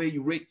in the way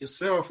you rate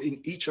yourself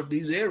in each of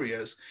these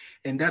areas.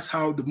 And that's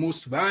how the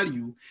most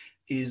value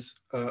is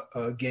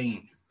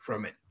gained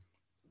from it.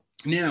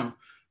 Now,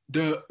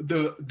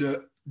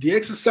 the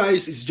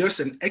exercise is just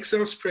an Excel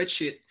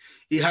spreadsheet.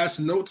 It has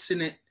notes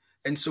in it.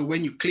 And so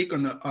when you click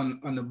on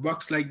a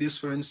box like this,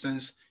 for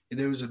instance,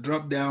 there is a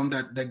drop down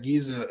that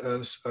gives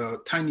a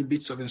tiny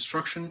bits of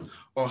instruction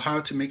or how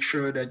to make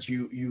sure that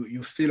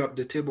you fill up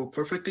the table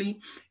perfectly.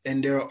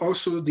 And there are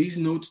also these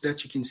notes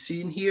that you can see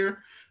in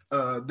here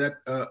that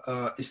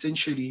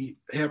essentially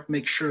help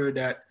make sure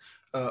that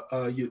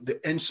the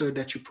answer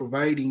that you're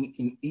providing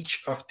in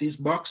each of these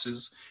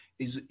boxes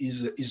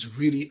is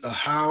really a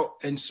how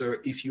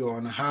answer if you're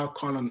on a how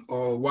column,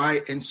 or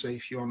why answer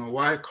if you're on a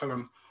why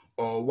column,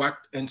 or what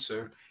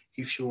answer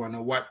if you're on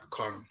a what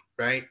column,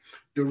 right?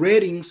 The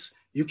ratings,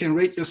 you can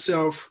rate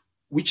yourself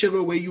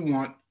whichever way you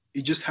want.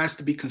 It just has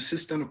to be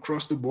consistent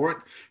across the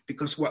board,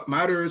 because what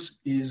matters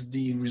is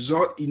the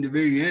result in the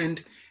very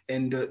end.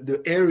 And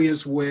the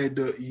areas where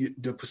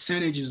the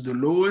percentage is the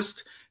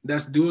lowest,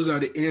 those are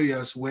the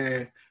areas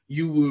where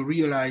you will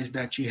realize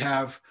that you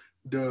have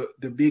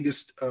the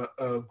biggest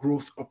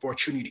growth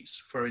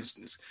opportunities. For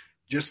instance,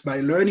 just by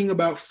learning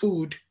about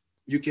food,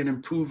 you can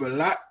improve a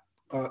lot,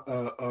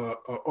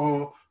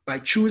 or by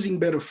choosing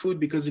better food,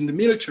 because in the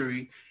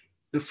military,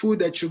 the food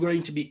that you're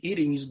going to be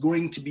eating is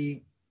going to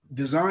be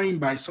designed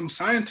by some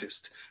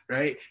scientist,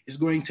 right? It's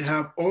going to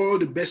have all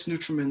the best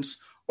nutrients,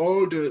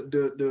 all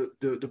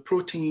the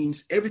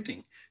proteins,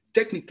 everything,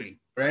 technically,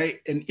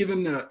 right? And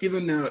even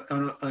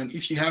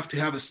if you have to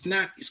have a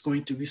snack, it's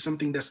going to be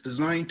something that's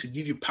designed to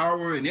give you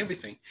power and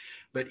everything.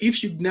 But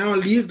if you now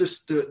leave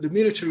the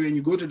military and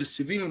you go to the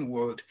civilian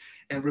world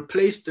and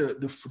replace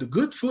the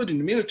good food in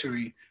the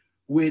military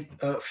with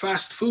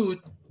fast food,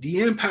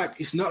 the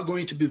impact is not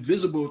going to be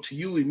visible to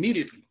you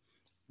immediately,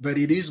 but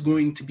it is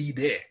going to be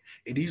there.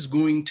 It is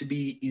going to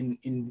be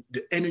in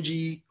the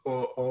energy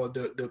or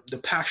the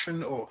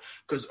passion, or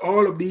because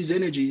all of these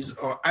energies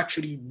are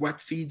actually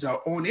what feeds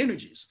our own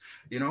energies,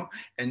 you know?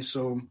 And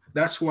so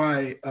that's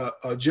why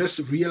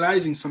just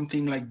realizing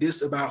something like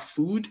this about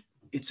food,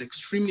 it's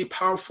extremely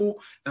powerful.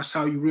 That's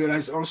how you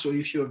realize also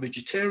if you're a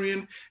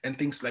vegetarian and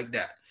things like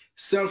that.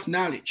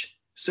 Self-knowledge.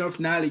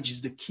 Self-knowledge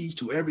is the key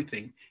to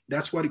everything.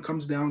 That's what it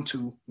comes down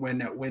to when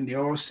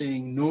they're all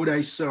saying, know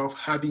thyself,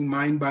 having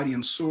mind, body,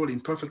 and soul in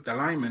perfect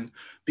alignment,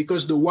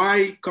 because the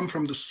why comes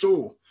from the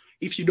soul.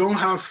 If you don't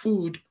have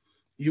food,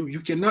 you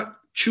cannot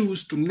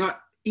choose to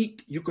not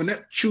eat. You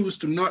cannot choose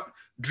to not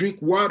drink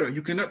water.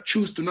 You cannot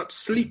choose to not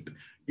sleep.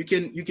 You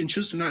can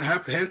choose to not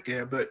have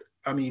healthcare, but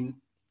I mean,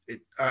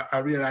 I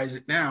realize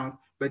it now.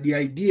 But the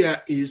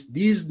idea is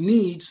these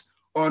needs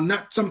are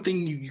not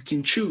something you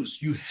can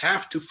choose. You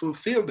have to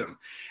fulfill them.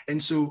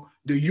 And so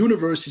the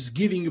universe is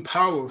giving you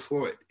power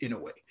for it in a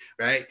way,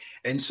 right?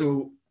 And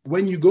so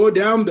when you go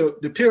down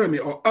the pyramid,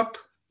 or up,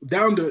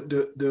 down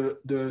the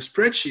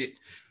spreadsheet,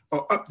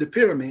 or up the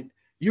pyramid,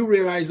 you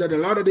realize that a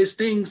lot of these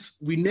things,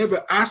 we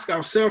never ask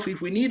ourselves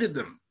if we needed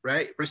them,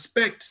 right?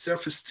 Respect,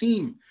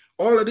 self-esteem,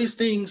 all of these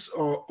things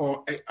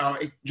are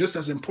just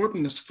as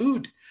important as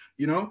food,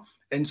 you know?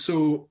 And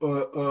so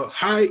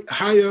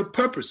higher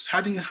purpose,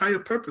 having a higher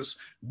purpose,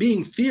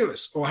 being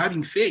fearless, or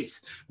having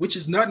faith, which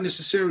is not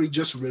necessarily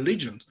just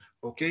religion,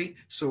 okay?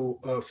 So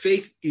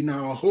faith in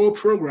our whole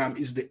program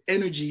is the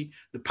energy,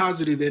 the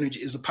positive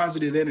energy, is a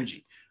positive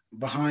energy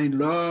behind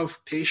love,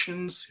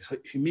 patience,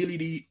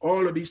 humility.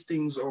 All of these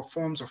things are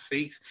forms of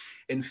faith,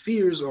 and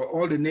fears are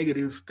all the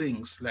negative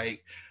things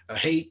like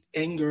hate,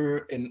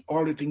 anger, and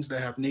all the things that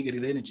have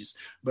negative energies.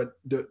 But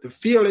the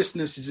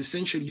fearlessness is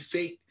essentially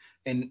faith.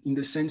 And in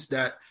the sense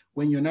that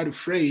when you're not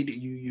afraid,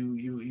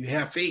 you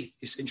have faith,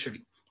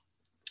 essentially.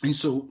 And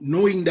so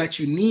knowing that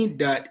you need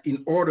that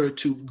in order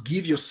to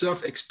give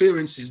yourself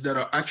experiences that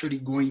are actually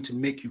going to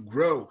make you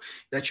grow,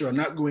 that you are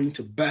not going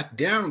to back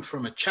down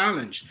from a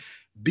challenge,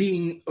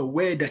 being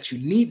aware that you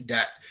need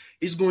that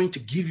is going to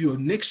give you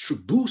an extra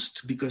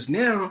boost, because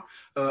now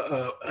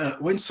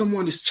when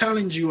someone is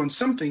challenging you on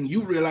something,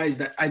 you realize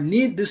that I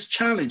need this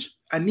challenge.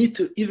 I need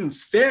to even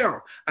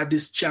fail at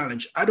this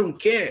challenge. I don't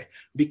care,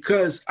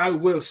 because I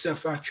will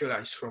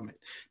self-actualize from it.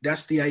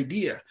 That's the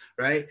idea,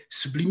 right?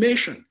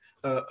 Sublimation.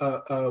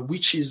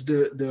 Which is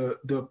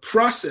the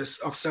process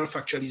of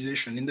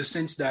self-actualization, in the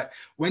sense that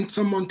when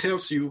someone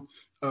tells you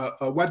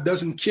what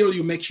doesn't kill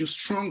you makes you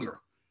stronger,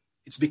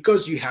 it's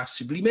because you have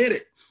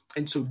sublimated.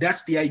 And so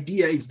that's the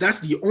idea. That's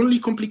the only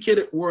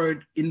complicated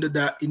word in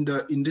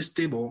this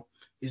table.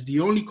 Is the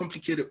only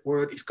complicated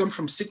word. It comes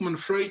from Sigmund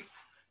Freud.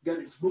 Got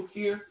his book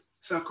here,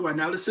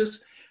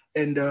 Psychoanalysis,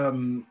 and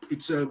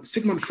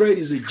Sigmund Freud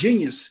is a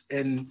genius,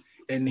 and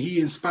he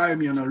inspired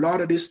me on a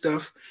lot of this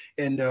stuff.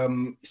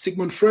 And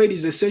Sigmund Freud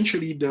is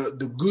essentially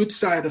the good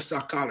side of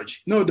psychology.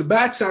 No, the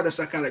bad side of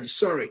psychology,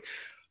 sorry.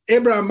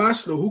 Abraham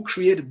Maslow, who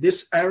created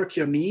this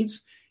hierarchy of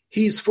needs,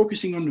 he is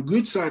focusing on the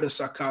good side of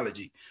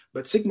psychology.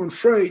 But Sigmund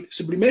Freud,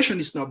 sublimation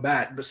is not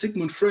bad, but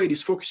Sigmund Freud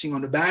is focusing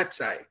on the bad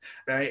side,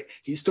 right?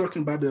 He's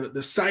talking about the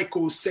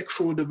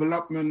psychosexual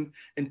development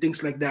and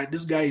things like that.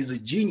 This guy is a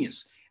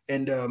genius.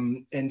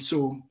 And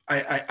so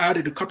I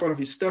added a couple of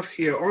his stuff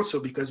here also,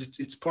 because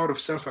it's part of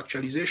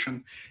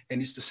self-actualization,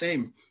 and it's the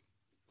same.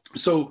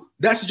 So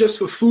that's just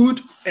for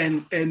food,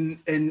 and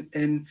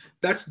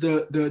that's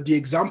the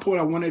example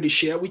I wanted to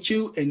share with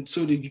you, and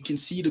so that you can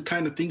see the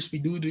kind of things we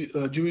do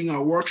during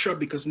our workshop,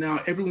 because now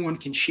everyone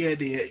can share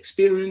their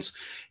experience,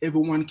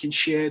 everyone can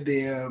share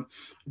their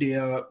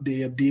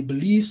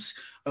beliefs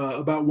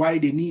about why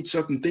they need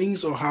certain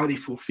things or how they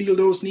fulfill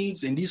those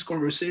needs, and these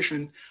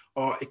conversations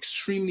are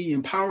extremely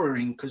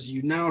empowering, because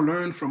you now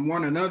learn from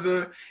one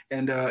another,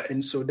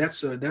 and so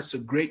that's a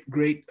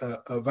great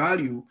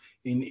value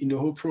in the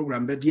whole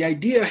program. But the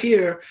idea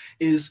here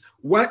is,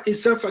 what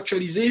is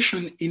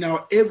self-actualization in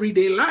our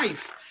everyday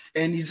life?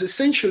 And it's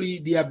essentially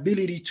the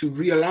ability to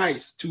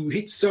realize, to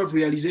hit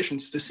self-realization.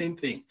 It's the same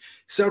thing.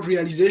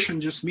 Self-realization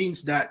just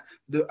means that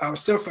our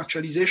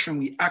self-actualization,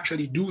 we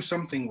actually do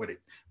something with it.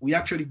 We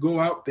actually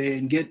go out there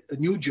and get a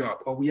new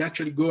job, or we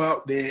actually go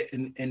out there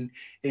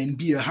and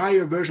be a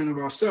higher version of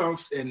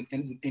ourselves, and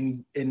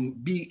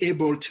be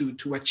able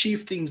to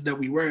achieve things that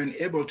we weren't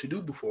able to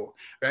do before,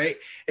 right?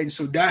 And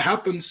so that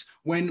happens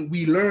when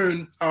we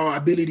learn our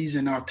abilities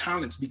and our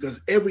talents,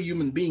 because every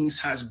human being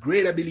has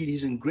great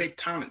abilities and great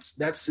talents.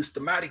 That's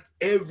systematic,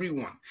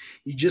 everyone.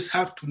 You just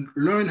have to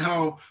learn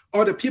how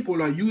other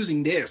people are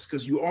using theirs,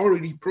 because you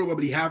already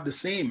probably have the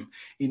same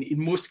in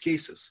most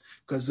cases.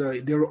 Because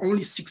there are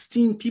only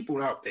 16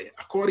 people out there.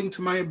 According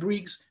to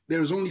Myers-Briggs,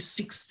 there's only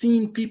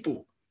 16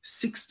 people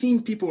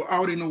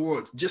out in the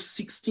world, just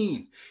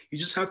 16. You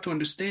just have to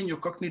understand your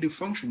cognitive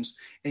functions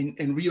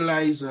and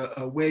realize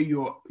where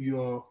your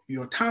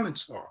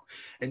talents are.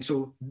 And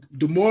so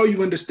the more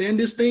you understand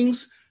these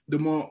things, the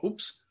more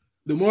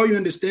you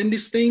understand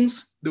these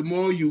things, the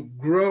more you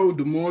grow,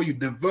 the more you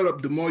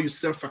develop, the more you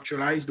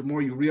self-actualize, the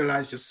more you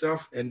realize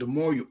yourself, and the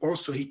more you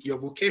also hit your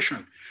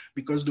vocation.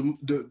 Because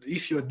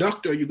if you're a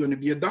doctor, you're going to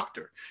be a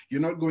doctor.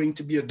 You're not going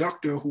to be a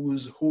doctor who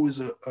is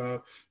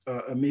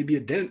maybe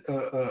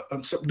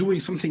doing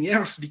something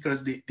else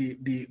because they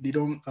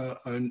don't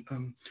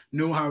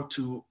know how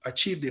to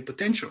achieve their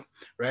potential,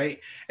 right?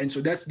 And so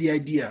that's the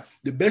idea.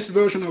 The best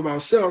version of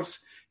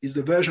ourselves is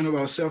the version of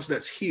ourselves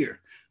that's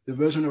here. The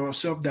version of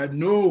ourselves that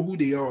know who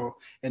they are,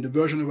 and the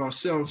version of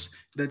ourselves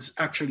that's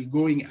actually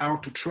going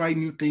out to try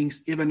new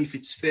things, even if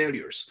it's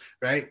failures,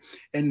 right?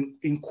 And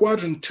in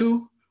quadrant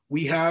 2,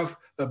 we have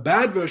a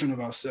bad version of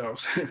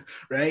ourselves,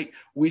 right?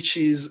 Which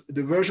is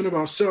the version of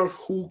ourselves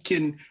who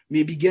can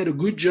maybe get a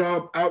good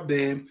job out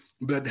there,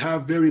 but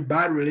have very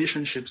bad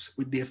relationships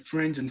with their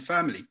friends and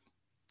family.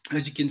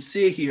 As you can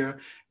see here,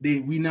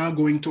 we now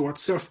going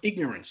towards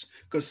self-ignorance,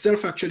 because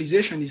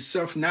self-actualization is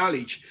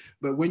self-knowledge.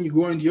 But when you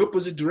go in the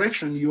opposite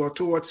direction, you are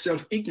towards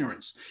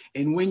self-ignorance.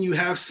 And when you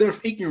have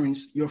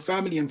self-ignorance, your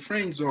family and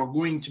friends are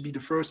going to be the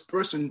first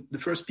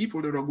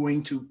people that are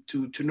going to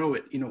know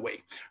it in a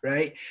way,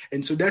 right?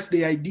 And so that's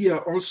the idea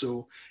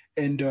also.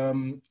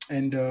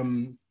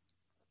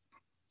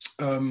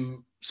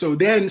 So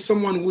then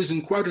someone who is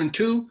in quadrant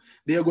 2,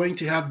 they are going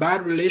to have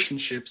bad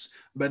relationships,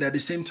 but at the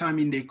same time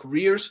in their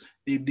careers,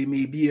 they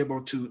may be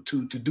able to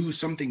do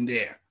something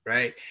there,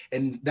 right?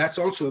 And that's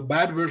also a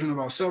bad version of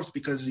ourselves,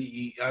 because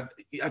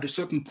at a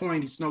certain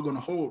point, it's not going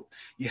to hold.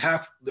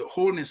 The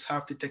wholeness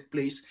have to take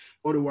place.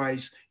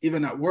 Otherwise,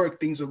 even at work,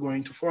 things are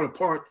going to fall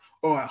apart,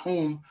 or at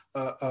home,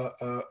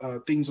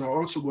 things are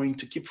also going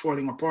to keep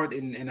falling apart.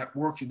 And at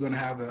work, you're going to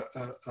have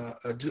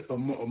a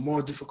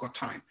more difficult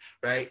time,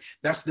 right?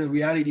 That's the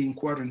reality in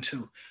quadrant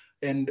 2.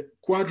 And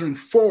quadrant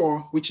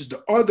 4, which is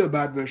the other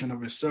bad version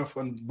of yourself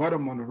on the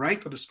bottom on the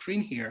right of the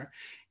screen here,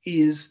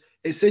 is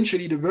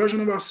essentially the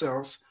version of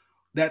ourselves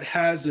that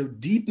has a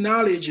deep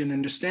knowledge and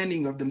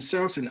understanding of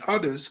themselves and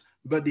others,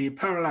 but they're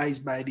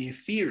paralyzed by their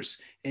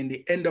fears, and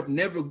they end up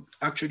never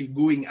actually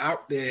going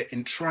out there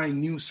and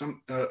trying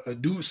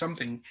do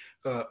something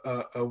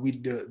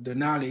with the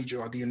knowledge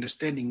or the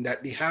understanding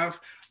that they have,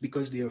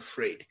 because they're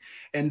afraid.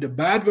 And the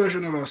bad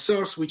version of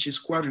ourselves, which is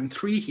quadrant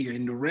 3 here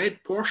in the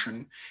red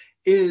portion,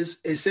 is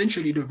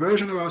essentially the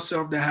version of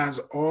ourselves that has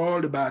all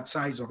the bad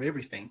sides of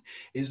everything.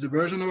 Is the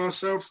version of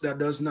ourselves that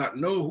does not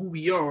know who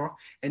we are,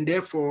 and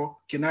therefore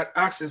cannot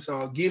access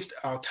our gift,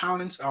 our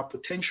talents, our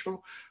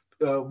potential.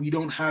 We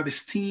don't have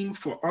esteem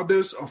for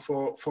others or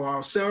for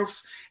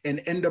ourselves,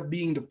 and end up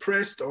being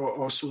depressed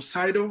or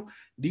suicidal.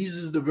 This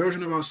is the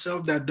version of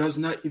ourselves that does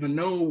not even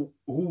know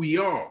who we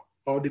are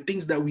or the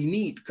things that we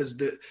need, because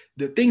the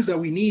things that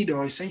we need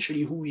are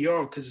essentially who we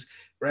are, because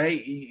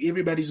right,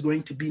 everybody's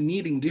going to be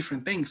needing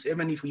different things.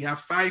 Even if we have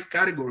 5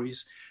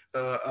 categories,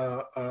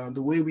 the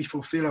way we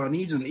fulfill our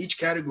needs in each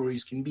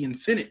categories can be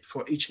infinite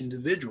for each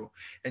individual.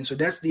 And so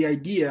that's the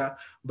idea,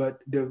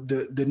 but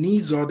the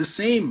needs are the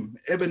same,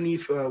 even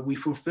if we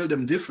fulfill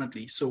them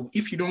differently. So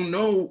if you don't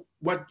know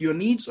what your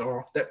needs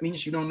are, that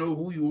means you don't know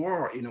who you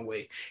are in a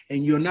way,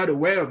 and you're not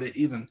aware of it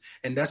even.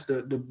 And that's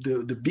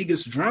the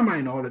biggest drama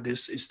in all of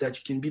this, is that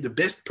you can be the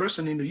best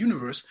person in the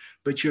universe,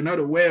 but you're not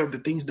aware of the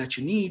things that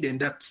you need, and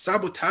that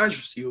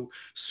sabotages you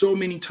so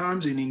many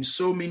times and in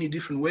so many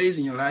different ways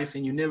in your life,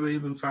 and you never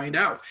even find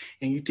out,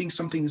 and you think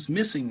something is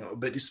missing,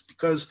 but it's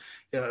because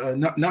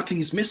nothing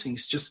is missing.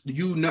 It's just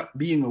you not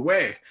being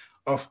aware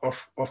of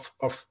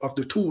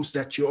the tools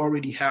that you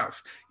already have.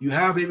 You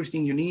have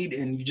everything you need,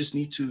 and you just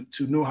need to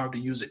know how to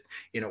use it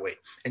in a way.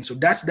 And so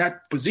that's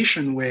that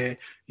position where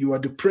you are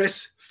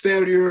depressed,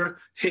 failure,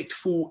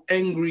 hateful,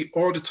 angry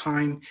all the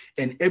time,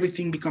 and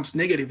everything becomes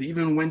negative.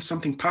 Even when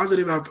something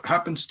positive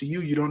happens to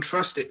you, you don't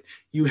trust it.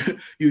 You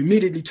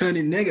immediately turn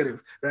it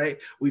negative, right?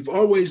 We've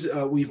all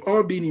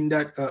been in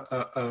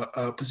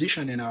that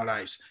position in our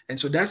lives. And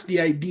so that's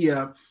the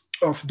idea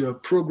of the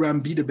program,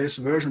 Be the Best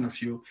Version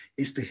of You,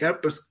 is to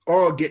help us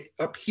all get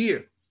up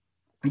here.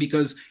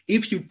 Because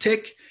if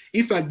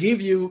I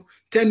give you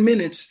 10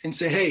 minutes and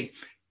say, hey,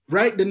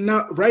 write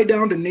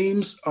down the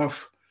names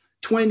of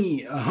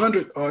 20,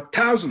 100, or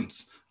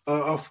thousands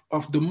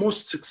of the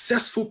most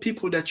successful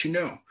people that you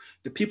know,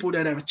 the people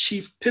that have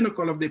achieved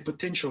pinnacle of their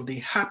potential. They're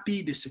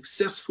happy, they're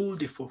successful,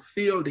 they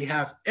fulfill, they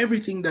have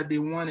everything that they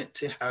wanted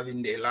to have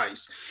in their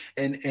lives.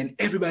 And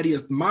everybody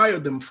admire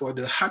them for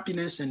the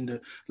happiness and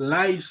the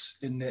lives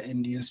and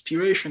the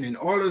inspiration and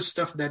all the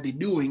stuff that they're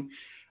doing.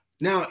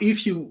 Now,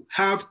 if you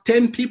have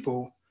 10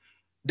 people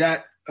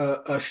that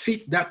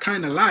fit that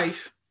kind of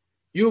life,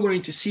 you're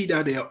going to see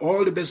that they are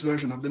all the best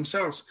version of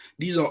themselves.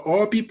 These are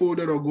all people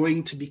that are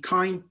going to be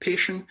kind,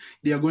 patient.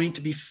 They are going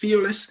to be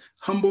fearless,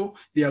 humble.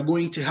 They are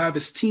going to have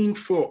esteem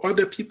for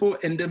other people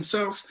and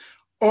themselves.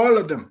 All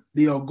of them,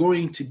 they are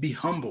going to be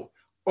humble.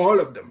 All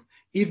of them.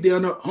 If they are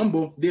not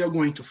humble, they are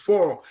going to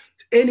fall.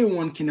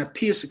 Anyone can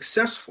appear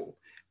successful.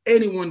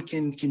 Anyone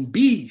can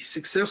be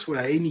successful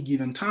at any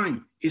given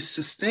time. It's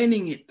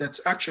sustaining it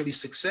that's actually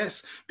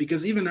success,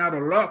 because even out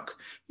of luck,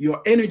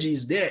 your energy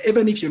is there.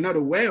 Even if you're not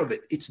aware of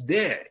it, it's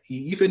there.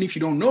 Even if you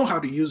don't know how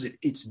to use it,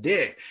 it's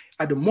there.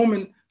 At the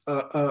moment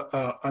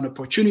an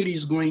opportunity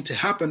is going to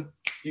happen,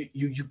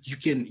 you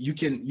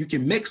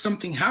can make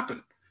something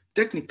happen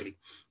technically.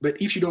 But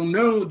if you don't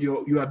know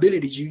your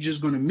abilities, you're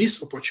just going to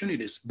miss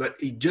opportunities. But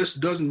it just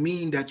doesn't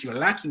mean that you're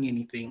lacking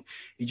anything.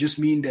 It just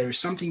means there is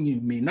something you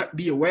may not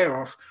be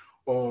aware of,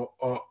 or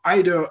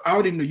either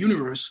out in the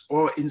universe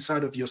or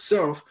inside of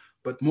yourself,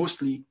 but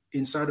mostly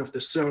inside of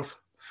the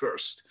self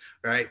first,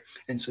 right?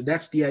 And so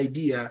that's the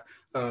idea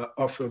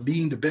of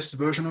being the best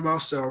version of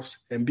ourselves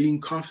and being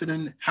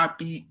confident,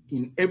 happy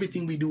in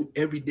everything we do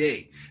every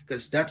day,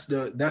 because that's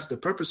the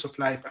purpose of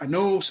life. I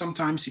know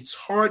sometimes it's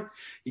hard.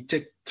 It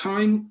takes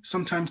time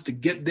sometimes to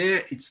get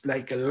there. It's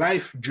like a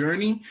life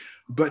journey,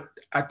 but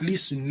at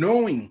least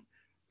knowing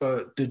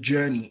the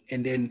journey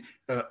and then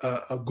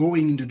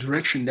going in the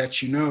direction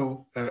that you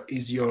know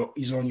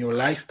is on your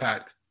life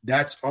path,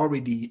 that's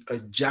already a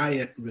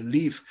giant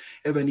relief,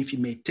 even if it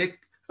may take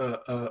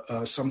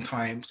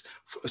sometimes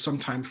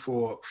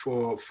for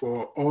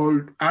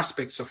all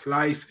aspects of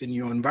life in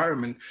your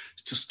environment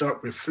to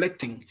start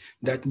reflecting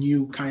that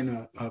new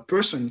kind of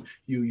person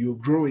you're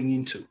growing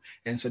into.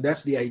 And so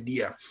that's the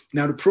idea.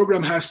 Now, the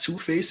program has 2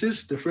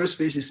 phases. The first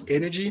phase is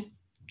energy,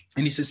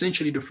 and it's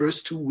essentially the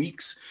first 2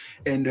 weeks.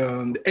 And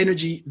the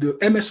energy, the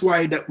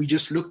MSY that we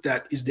just looked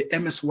at is the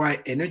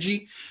MSY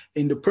energy.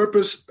 In the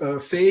purpose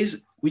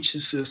phase, which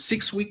is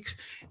 6 weeks,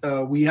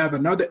 we have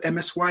another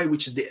MSY,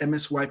 which is the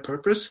MSY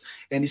purpose.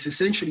 And it's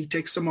essentially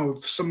take some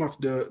of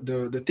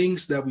the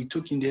things that we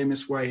took in the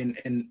MSY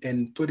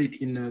and put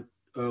it in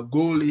a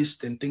goal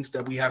list and things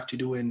that we have to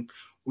do. And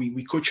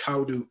we coach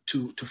how to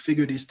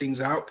figure these things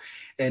out.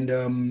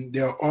 And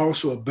there are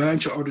also a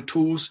bunch of other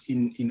tools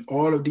in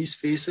all of these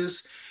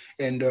phases.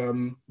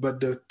 And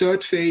but the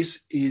third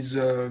phase is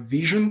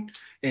vision,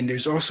 and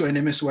there's also an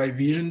MSY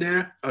vision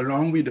there,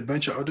 along with a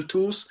bunch of other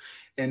tools.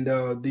 And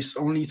this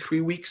only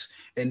 3 weeks.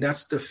 And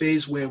that's the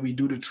phase where we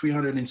do the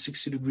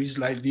 360 degrees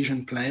life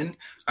vision plan,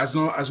 as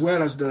well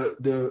as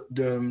the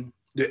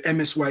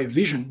MSY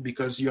vision,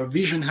 because your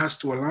vision has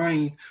to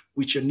align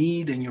with your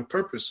need and your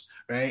purpose,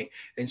 right?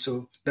 And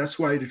so that's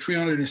why the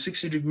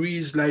 360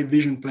 degrees life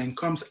vision plan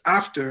comes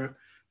after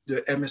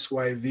the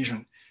MSY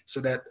vision,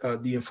 so that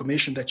the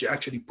information that you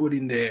actually put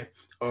in there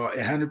are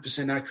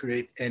 100%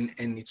 accurate, and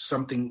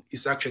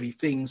it's actually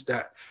things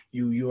that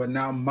you are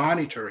now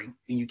monitoring,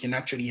 and you can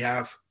actually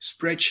have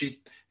spreadsheet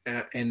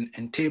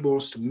and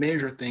tables to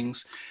measure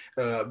things,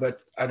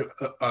 but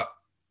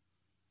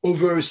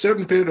over a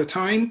certain period of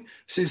time,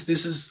 since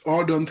this is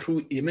all done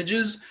through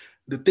images,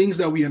 the things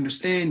that we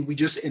understand, we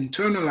just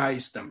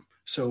internalize them.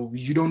 So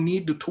you don't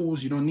need the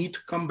tools. You don't need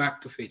to come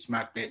back to Fates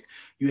Magnet.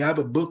 You have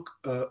a book,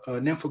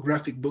 an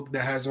infographic book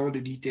that has all the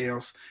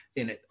details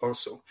in it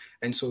also.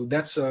 And so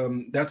that's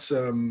the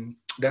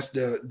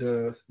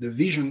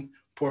vision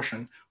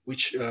portion,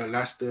 which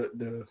lasts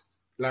the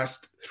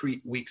last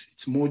 3 weeks.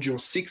 It's module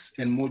 6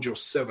 and module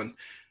 7.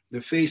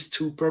 The phase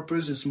 2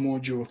 purpose is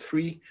module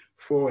 3,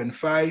 4, and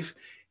 5.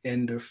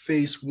 And the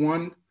phase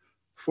 1,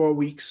 4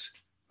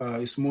 weeks,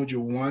 is module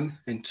 1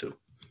 and 2.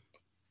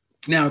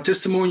 Now,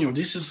 testimonial.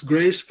 This is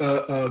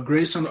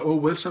Grayson O.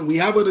 Wilson. We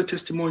have other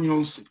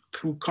testimonials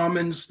through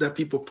comments that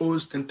people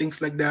post and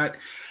things like that.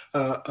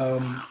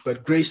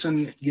 But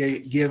Grayson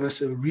gave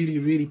us a really,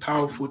 really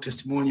powerful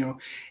testimonial.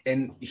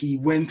 And he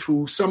went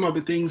through some of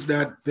the things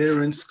that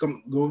veterans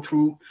go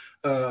through,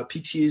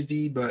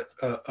 PTSD, but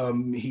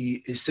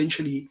he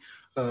essentially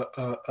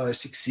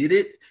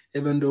succeeded,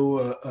 even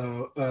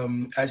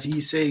though, as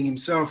he's saying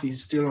himself,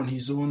 he's still on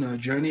his own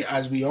journey,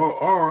 as we all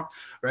are,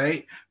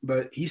 right?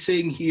 But he's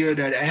saying here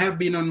that I have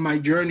been on my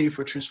journey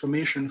for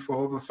transformation for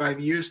over 5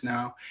 years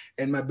now,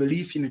 and my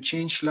belief in a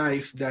changed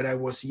life that I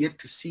was yet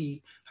to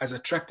see has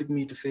attracted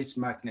me to Fates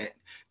Magnet.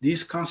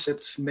 These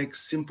concepts make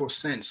simple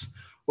sense.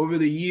 Over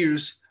the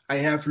years, I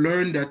have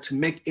learned that to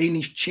make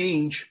any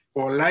change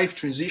or life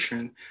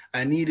transition,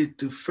 I needed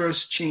to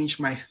first change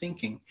my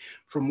thinking.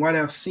 From what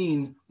I've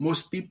seen,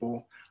 most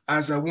people,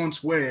 as I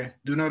once were,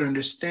 do not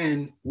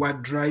understand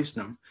what drives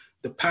them,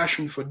 the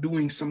passion for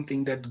doing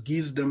something that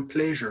gives them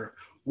pleasure,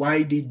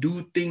 why they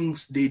do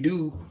things they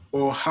do,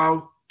 or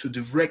how to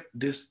direct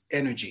this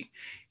energy.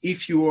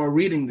 If you are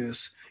reading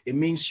this, it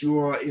means you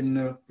are in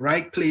the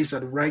right place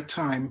at the right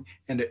time,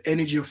 and the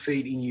energy of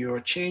faith in your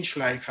changed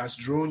life has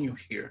drawn you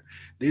here.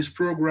 This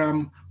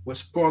program will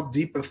spark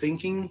deeper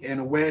thinking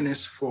and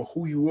awareness for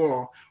who you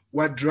are,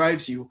 what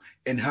drives you,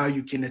 and how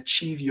you can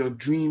achieve your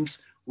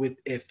dreams with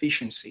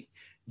efficiency.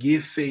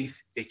 Give faith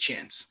a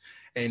chance.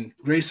 And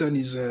Grayson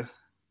is a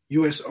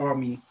U.S.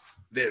 Army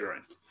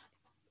veteran.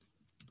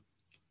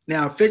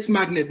 Now, Fates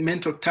Magnet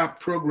Mental Tap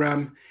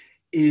program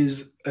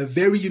is a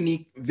very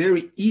unique,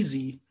 very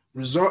easy,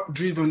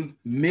 result-driven,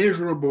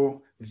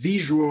 measurable,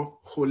 visual,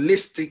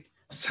 holistic,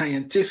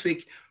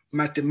 scientific,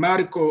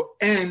 mathematical,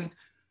 and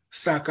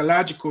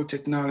psychological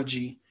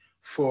technology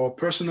for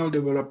personal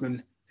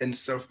development and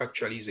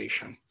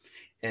self-actualization.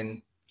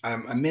 And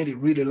I made it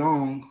really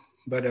long,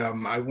 but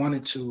I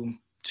wanted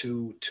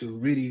to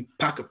really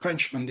pack a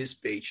punch on this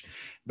page.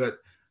 But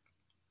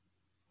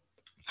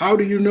how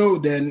do you know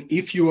then,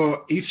 if you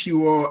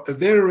are a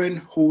veteran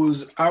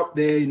who's out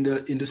there in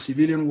the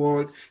civilian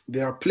world?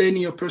 There are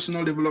plenty of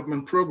personal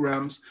development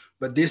programs,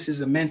 but this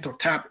is a mental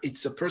tap.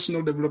 It's a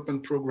personal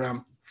development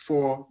program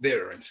for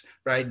veterans,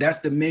 right? That's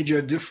the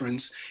major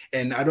difference.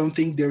 And I don't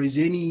think there is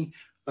any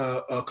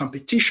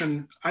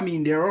competition. I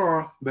mean, there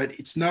are, but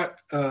it's not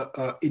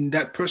in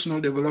that personal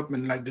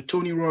development like the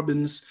Tony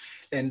Robbins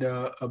and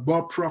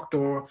Bob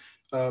Proctor.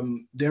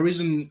 There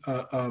isn't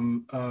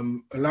a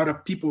lot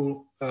of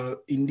people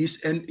in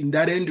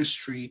that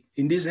industry,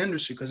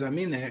 because I'm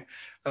in there,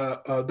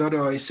 that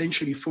are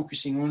essentially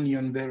focusing only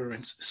on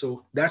veterans.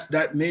 So that's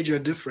that major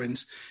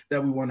difference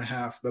that we want to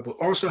have. But we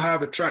also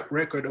have a track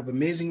record of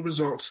amazing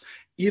results,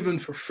 even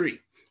for free,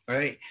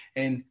 right?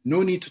 And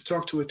no need to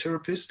talk to a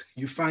therapist.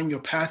 You find your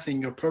path and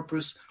your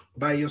purpose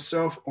by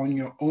yourself on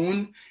your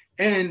own.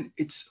 And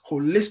it's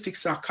holistic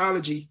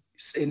psychology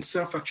and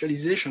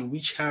self-actualization,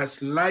 which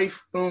has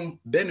lifelong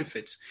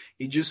benefits.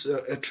 It just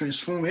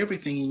transforms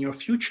everything in your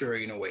future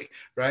in a way,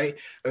 right?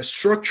 A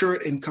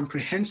structured and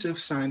comprehensive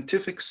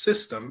scientific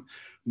system,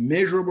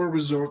 measurable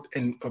result,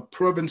 and a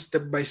proven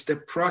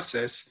step-by-step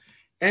process,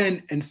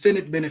 and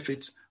infinite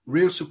benefits,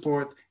 real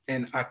support,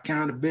 and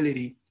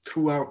accountability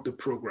throughout the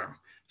program.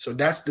 So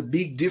that's the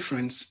big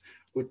difference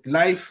with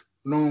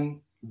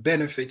lifelong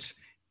benefits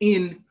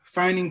in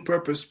finding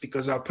purpose,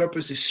 because our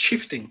purpose is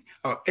shifting,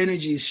 our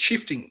energy is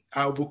shifting,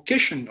 our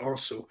vocation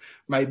also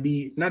might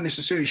be not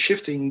necessarily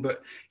shifting,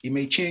 but it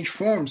may change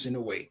forms in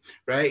a way,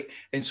 right?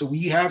 And so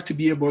we have to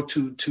be able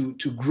to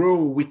grow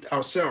with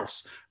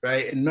ourselves,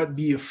 right? And not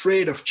be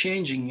afraid of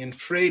changing and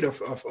afraid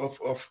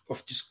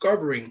of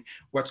discovering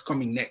what's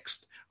coming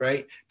next,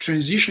 right?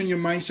 Transition your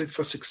mindset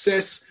for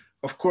success.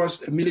 Of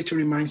course, a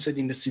military mindset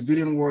in the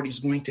civilian world is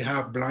going to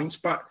have blind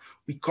spot.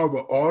 we cover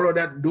all of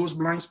that, those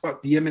blind spots.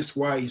 The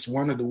MSY is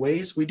one of the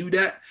ways we do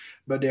that,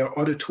 but there are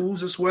other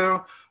tools as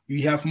well.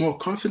 You have more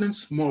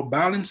confidence, more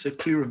balance, a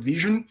clearer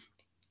vision,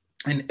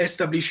 and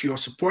establish your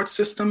support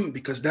system,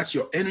 because that's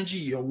your energy,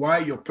 your why,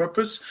 your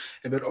purpose.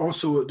 But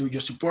also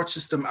your support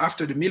system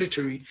after the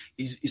military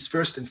is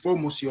first and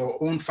foremost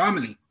your own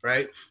family,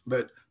 right?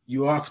 But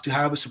you have to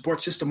have a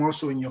support system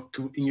also in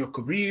your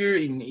career,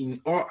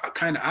 in all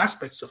kind of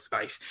aspects of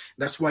life.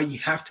 That's why you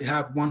have to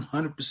have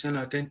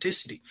 100%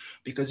 authenticity,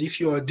 because if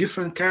you're a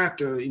different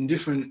character in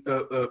different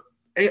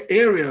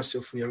areas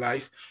of your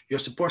life, your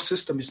support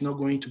system is not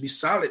going to be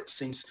solid,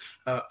 since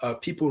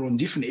people in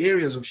different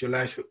areas of your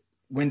life,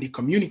 when they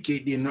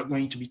communicate, they're not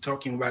going to be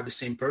talking about the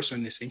same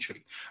person,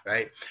 essentially,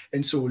 right?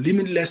 And so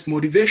limitless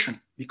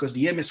motivation, because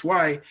the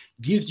MSY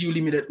gives you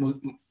limited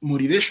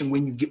motivation.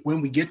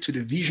 When we get to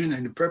the vision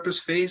and the purpose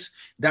phase,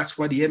 that's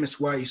what the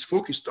MSY is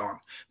focused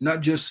on,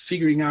 not just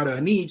figuring out our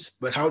needs,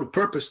 but how to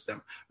purpose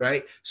them,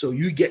 right? So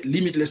you get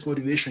limitless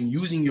motivation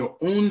using your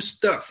own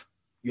stuff,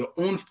 your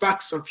own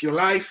facts of your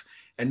life,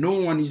 and no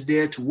one is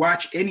there to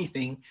watch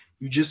anything.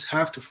 You just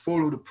have to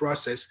follow the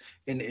process,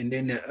 and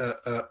then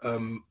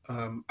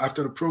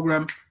after the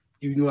program,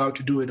 you know how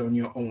to do it on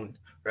your own,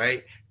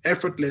 right?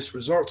 Effortless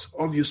results,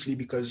 obviously,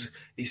 because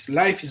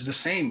life is the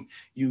same.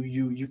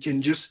 You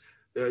can just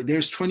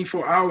there's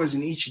 24 hours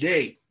in each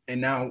day,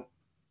 and now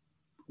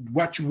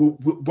what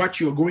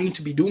you're going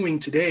to be doing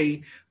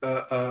today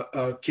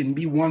can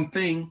be one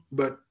thing,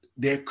 but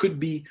there could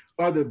be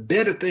other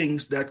better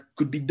things that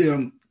could be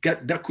done.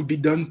 That could be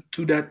done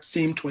to that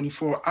same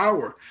 24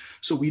 hour.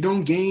 So we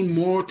don't gain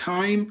more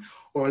time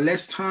or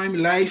less time.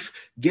 Life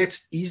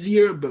gets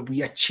easier, but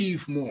we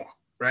achieve more,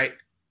 right?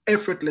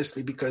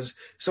 Effortlessly, because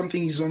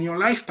something is on your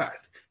life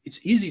path.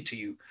 It's easy to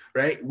you,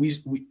 right? We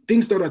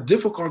things that are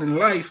difficult in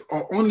life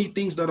are only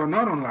things that are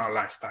not on our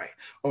life path,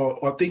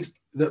 or things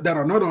that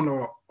are not on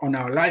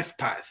our life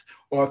path,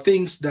 or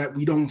things that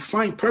we don't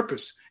find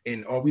purpose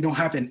in, or we don't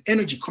have an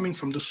energy coming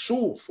from the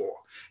soul for,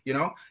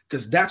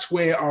 because that's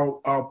where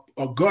our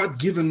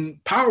God-given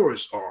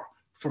powers are,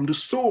 from the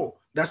soul.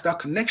 That's that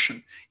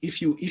connection.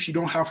 If you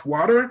don't have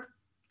water,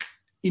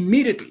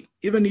 immediately,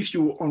 even if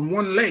you're on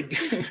one leg,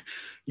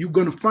 you're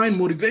going to find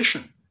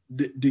motivation.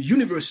 The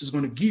universe is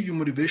going to give you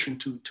motivation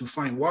to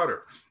find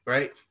water,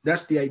 right?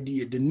 That's the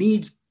idea. The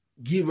needs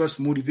give us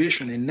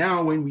motivation. And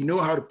now when we know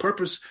how to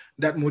purpose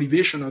that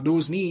motivation or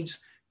those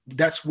needs,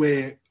 that's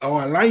where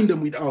I'll align them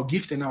with our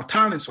gift and our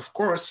talents, of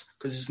course,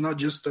 because it's not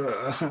just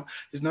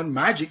it's not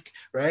magic,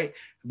 right?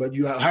 But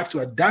you have to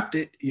adapt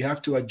it. You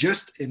have to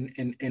adjust and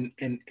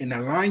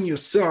align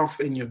yourself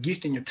and your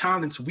gift and your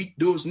talents with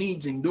those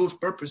needs and those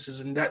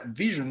purposes and that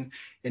vision.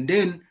 And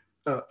then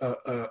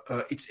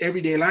it's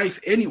everyday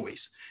life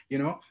anyways.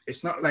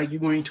 It's not like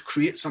you're going to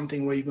create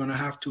something where you're going to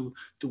have to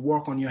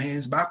walk on your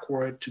hands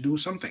backward to do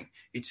something.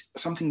 It's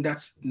something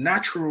that's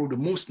natural, the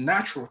most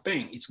natural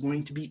thing. It's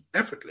going to be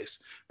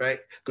effortless, right?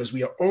 Because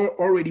we are all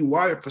already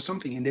wired for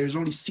something, and there's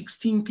only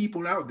 16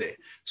 people out there.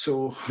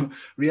 So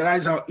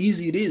realize how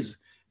easy it is.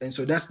 And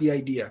so that's the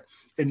idea.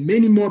 And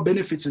many more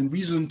benefits and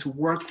reason to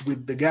work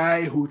with the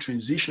guy who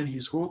transitioned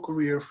his whole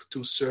career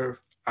to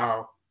serve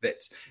our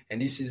vets.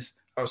 And this is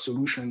our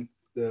solution,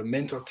 the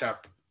Mental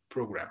Tap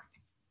program.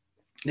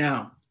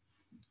 Now,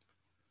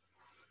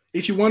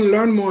 if you want to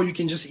learn more, you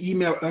can just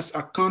email us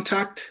at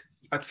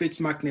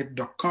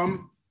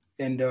contact@faithsmagnet.com,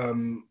 and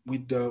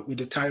with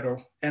the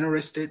title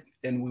 "Interested,"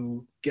 and we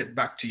will get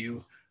back to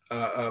you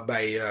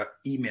by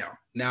email.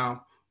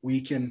 Now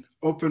we can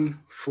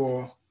open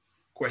for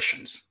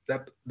questions.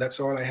 That's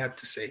all I had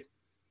to say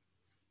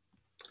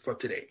for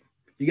today.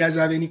 You guys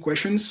have any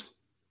questions?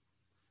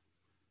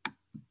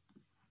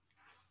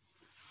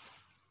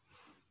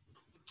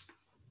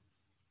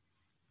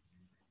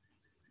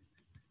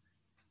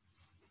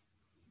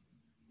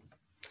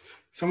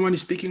 Someone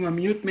is speaking on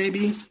mute,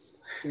 maybe?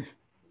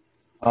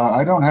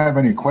 I don't have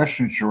any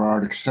questions,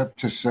 Gerard, except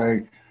to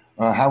say,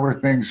 how are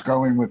things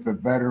going with the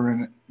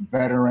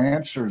better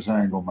answers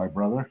angle, my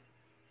brother?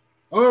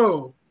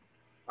 Oh,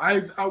 I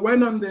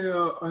went on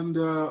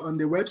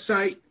the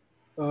website.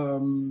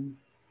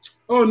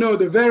 Oh no,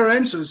 the better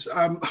answers.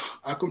 I'm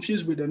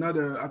confused with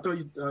another. I thought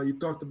you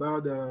talked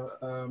about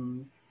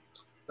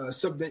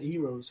Subvet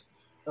Heroes.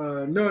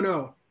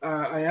 No,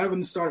 I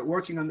haven't started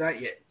working on that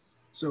yet.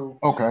 So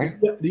okay.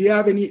 Do you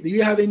have any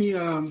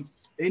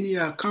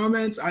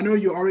comments? I know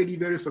you're already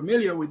very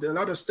familiar with a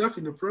lot of stuff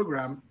in the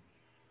program,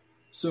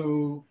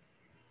 so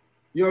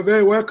you're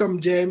very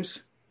welcome,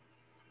 James.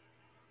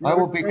 I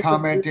will be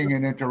commenting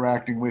and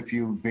interacting with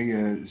you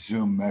via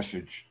Zoom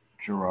message,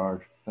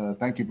 Gerard.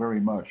 Thank you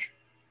very much.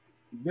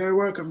 Very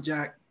welcome,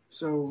 Jack.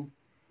 So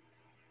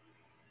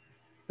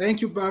thank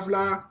you,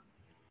 Pavla.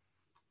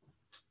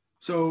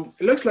 So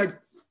it looks like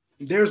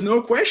there's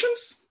no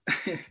questions.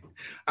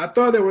 I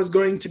thought there was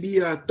going to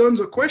be tons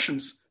of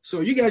questions.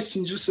 So you guys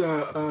can just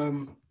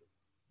go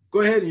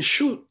ahead and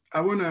shoot. I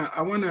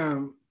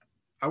wanna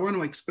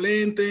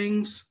explain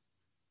things.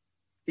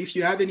 If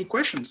you have any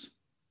questions.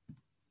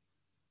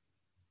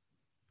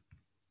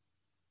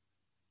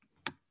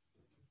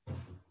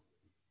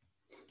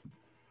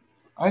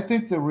 I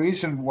think the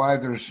reason why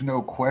there's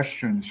no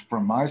questions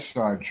from my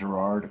side,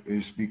 Gerard,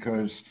 is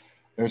because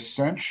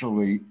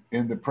essentially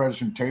in the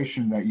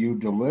presentation that you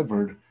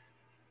delivered,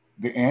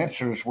 the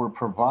answers were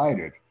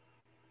provided.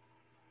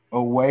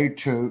 A way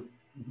to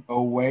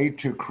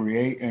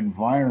create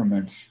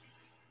environments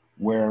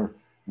where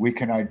we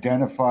can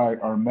identify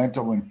our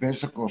mental and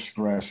physical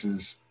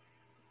stresses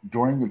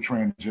during the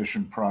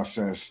transition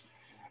process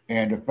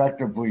and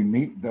effectively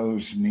meet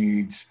those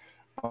needs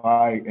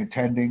by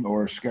attending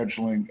or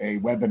scheduling a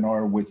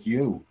webinar with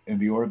you in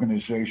the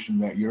organization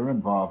that you're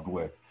involved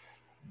with.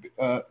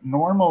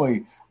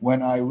 Normally,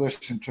 when I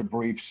listen to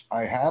briefs,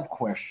 I have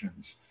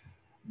questions,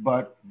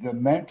 but the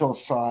mental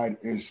side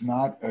is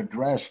not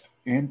addressed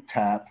in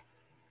TAP.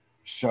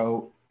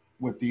 So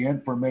with the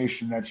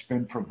information that's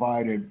been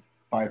provided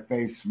by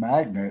Faith's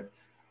Magnet,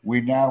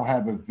 we now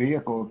have a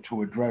vehicle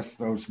to address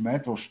those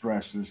mental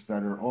stresses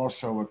that are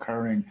also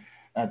occurring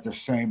at the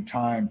same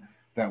time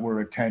that we're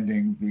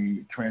attending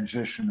the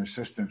Transition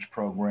Assistance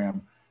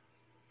Program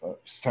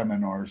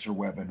seminars or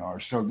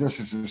webinars. So this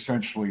is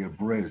essentially a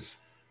bridge,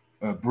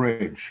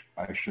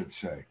 I should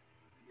say.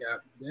 Yeah,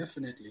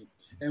 definitely.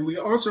 And we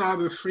also have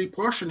a free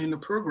portion in the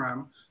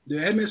program, the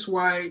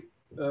MSY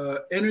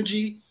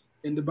Energy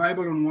in the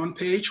Bible on one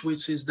page,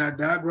 which is that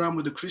diagram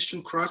with the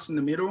Christian cross in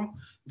the middle.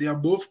 They are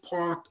both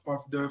part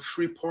of the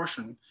free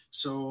portion.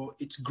 So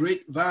it's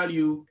great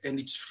value and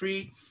it's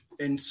free.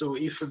 And so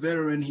if a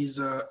veteran is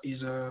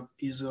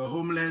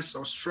homeless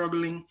or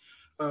struggling,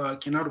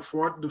 cannot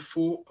afford the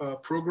full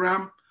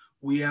program,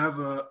 we have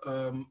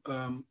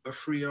a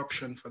free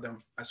option for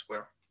them as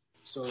well.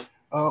 So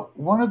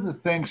one of the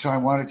things I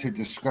wanted to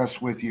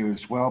discuss with you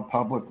as well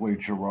publicly,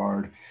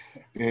 Gerard,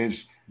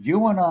 is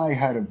you and I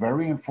had a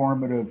very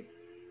informative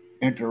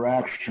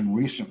interaction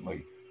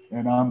recently,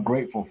 and I'm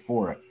grateful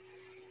for it.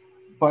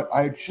 But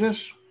I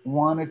just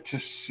wanted to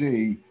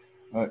see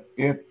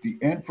if the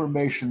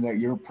information that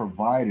you're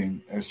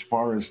providing as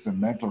far as the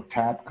mental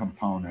TAP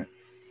component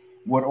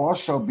would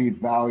also be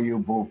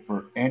valuable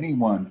for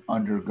anyone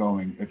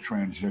undergoing a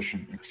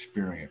transition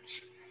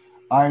experience.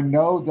 I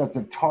know that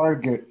the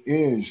target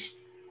is,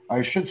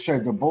 I should say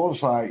the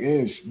bullseye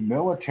is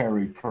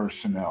military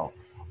personnel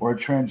or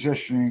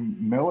transitioning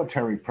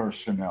military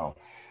personnel.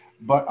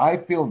 But I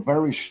feel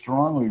very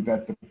strongly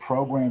that the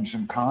programs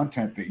and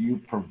content that you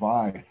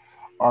provide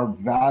are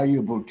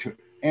valuable to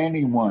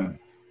anyone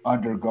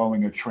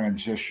undergoing a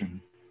transition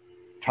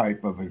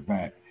type of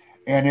event.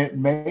 And it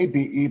may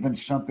be even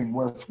something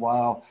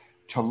worthwhile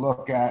to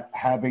look at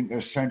having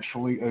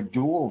essentially a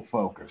dual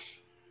focus.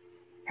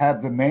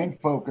 Have the main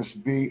focus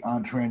be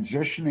on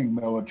transitioning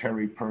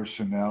military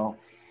personnel,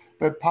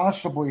 but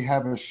possibly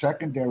have a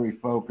secondary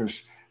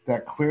focus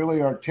that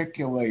clearly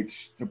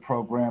articulates the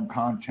program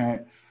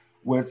content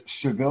with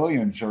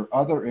civilians or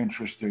other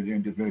interested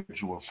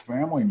individuals,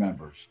 family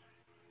members.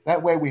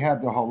 That way we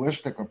have the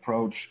holistic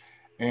approach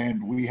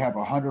and we have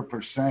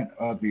 100%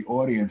 of the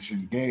audience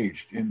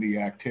engaged in the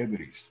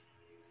activities.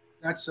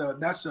 That's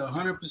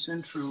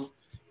 100% true.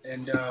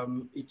 And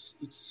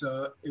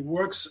it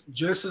works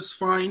just as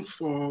fine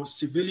for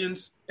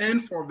civilians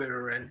and for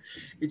veterans.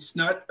 It's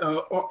not,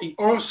 it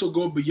also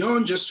go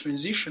beyond just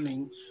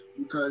transitioning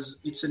because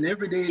it's an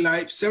everyday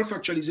life.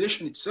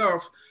 Self-actualization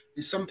itself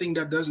is something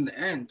that doesn't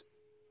end.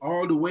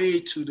 All the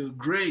way to the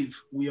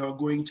grave, we are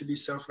going to be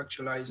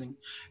self-actualizing.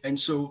 And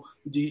so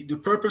the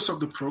purpose of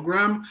the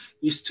program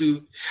is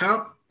to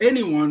help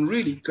anyone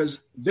really,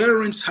 because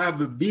veterans have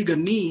a bigger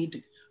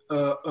need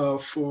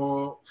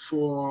for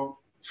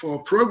a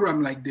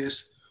program like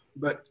this,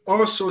 but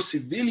also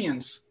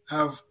civilians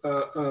have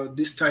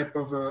this type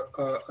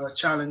of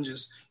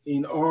challenges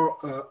in all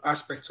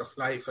aspects of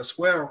life as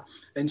well.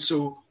 And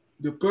so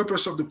the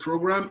purpose of the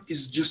program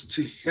is just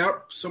to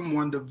help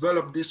someone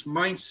develop this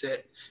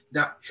mindset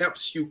that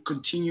helps you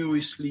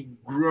continuously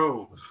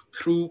grow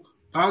through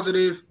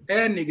positive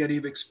and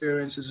negative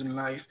experiences in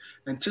life,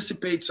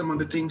 anticipate some of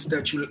the things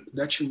that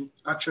you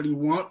actually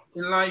want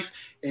in life,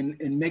 and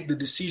make the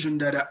decision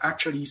that are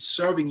actually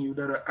serving you,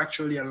 that are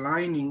actually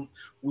aligning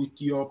with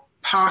your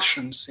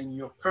passions and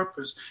your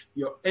purpose,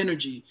 your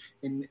energy,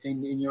 and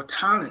your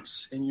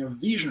talents and your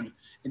vision.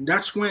 And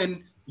that's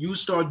when you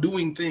start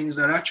doing things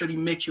that actually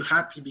make you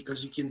happy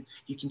because you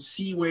can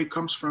see where it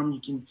comes from.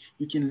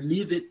 You can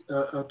live it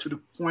to the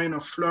point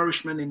of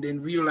flourishment, and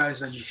then realize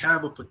that you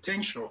have a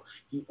potential.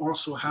 You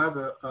also have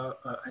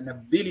an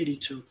ability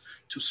to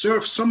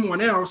serve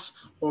someone else,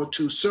 or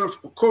to serve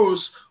a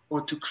cause,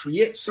 or to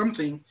create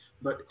something.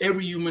 But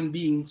every human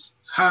beings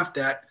have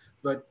that.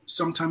 But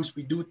sometimes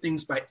we do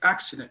things by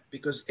accident,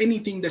 because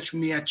anything that you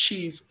may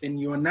achieve and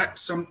you're not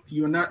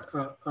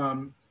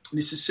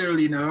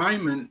necessarily in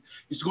alignment,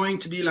 it's going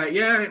to be like,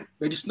 yeah,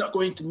 but it's not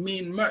going to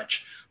mean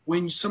much.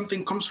 When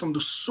something comes from the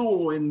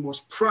soul and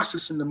was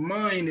processed in the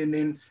mind and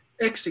then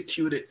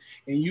executed,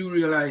 and you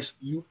realize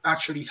you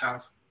actually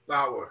have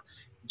power,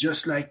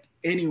 just like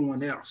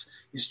anyone else.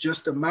 It's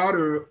just a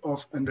matter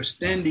of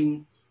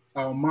understanding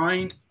our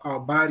mind, our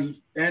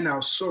body, and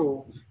our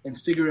soul, and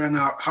figuring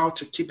out how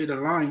to keep it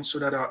aligned so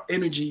that our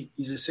energy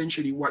is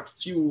essentially what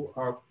fuel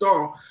our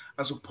thought,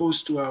 as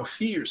opposed to our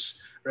fears,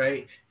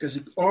 right? Because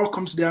it all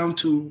comes down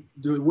to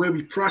the way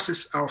we process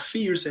our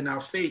fears and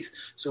our faith.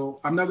 So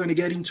I'm not going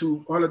to get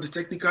into all of the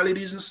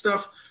technicalities and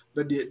stuff,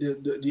 but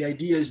the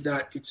idea is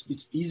that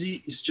it's easy.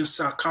 It's just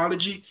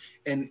psychology,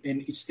 and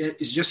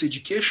it's just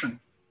education.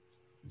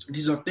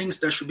 These are things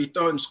that should be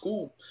taught in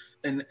school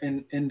and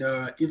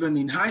even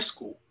in high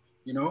school,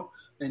 you know.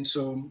 And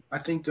so I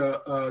think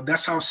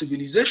that's how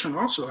civilization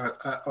also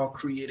are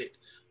created.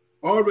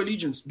 All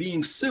religions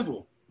being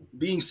civil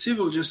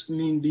just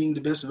means being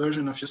the best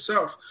version of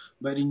yourself.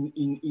 But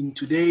in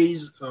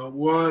today's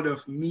world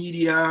of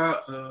media,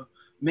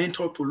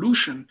 mental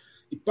pollution,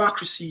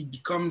 hypocrisy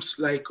becomes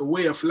like a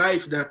way of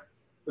life that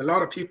a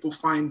lot of people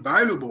find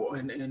valuable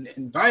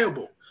and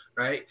viable,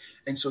 right?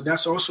 And so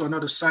that's also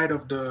another side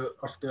of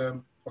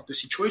the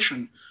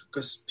situation,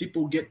 because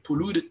people get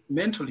polluted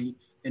mentally,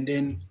 and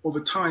then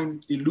over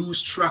time they lose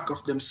track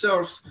of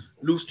themselves,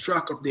 lose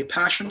track of their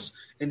passions,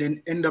 and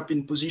then end up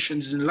in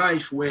positions in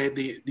life where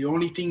the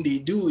only thing they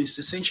do is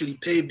essentially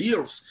pay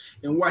bills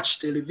and watch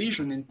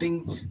television and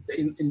think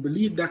and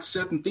believe that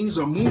certain things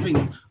are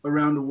moving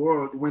around the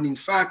world, when in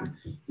fact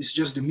it's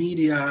just the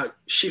media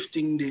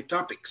shifting the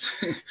topics,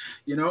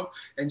 you know.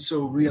 And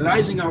so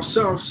realizing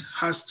ourselves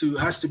has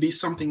to be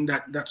something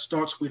that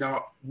starts with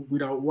our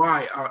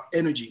why, our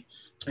energy.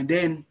 And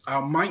then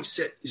our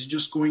mindset is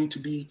just going to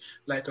be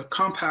like a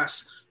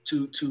compass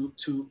to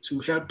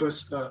help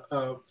us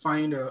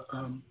find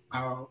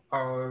our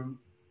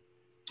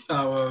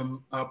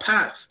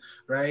path,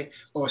 right?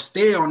 Or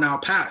stay on our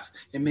path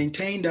and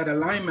maintain that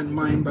alignment,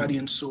 mind, body,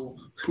 and soul,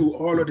 through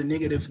all of the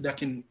negative that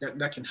can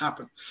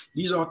happen.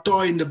 These are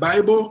taught in the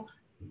Bible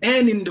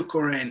and in the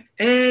Quran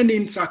and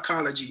in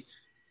psychology.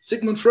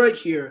 Sigmund Freud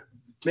here,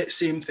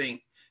 same thing,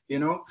 you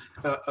know.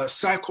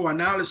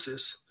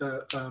 Psychoanalysis.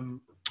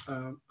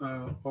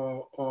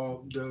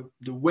 Or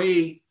the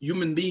way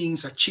human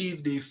beings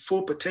achieve their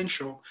full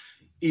potential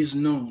is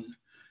known,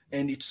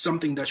 and it's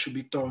something that should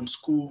be taught in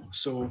school.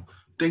 So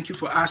thank you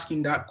for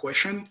asking that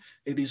question.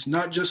 It is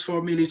not just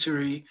for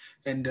military,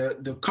 and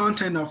the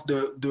content of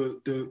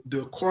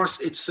the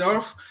course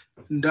itself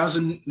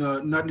doesn't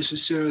not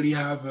necessarily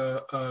have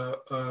a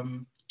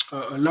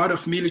lot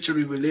of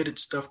military related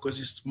stuff, because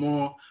it's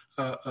more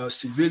the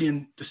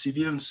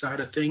civilian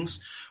side of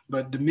things.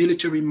 But the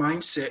military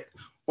mindset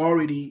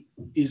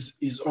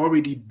is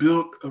already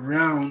built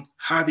around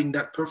having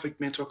that perfect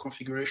mental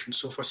configuration.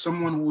 So for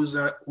someone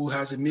who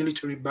has a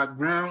military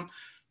background,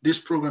 this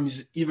program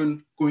is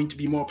even going to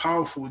be more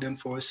powerful than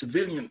for a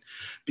civilian,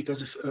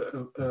 because if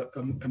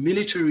a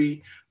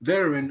military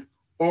veteran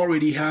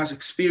already has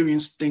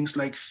experienced things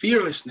like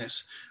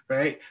fearlessness,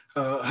 right?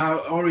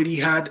 Already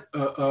had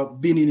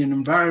been in an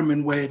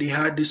environment where they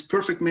had this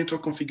perfect mental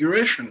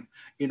configuration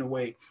in a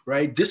way,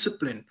 right?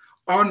 Discipline,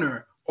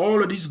 honor,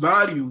 all of these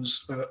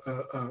values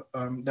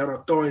that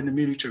are taught in the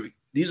military.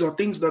 These are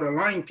things that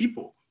align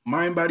people,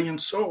 mind, body, and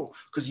soul,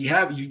 because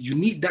you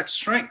need that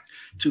strength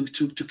to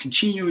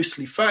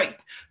continuously fight,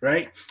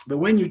 right? But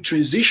when you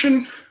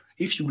transition,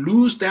 if you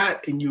lose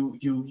that and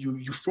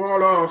you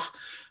fall off,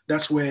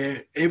 that's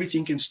where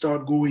everything can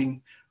start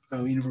going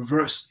in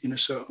reverse in a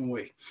certain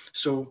way.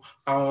 So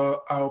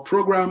our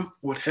program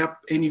would help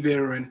any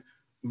veteran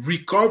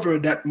recover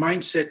that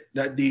mindset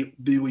that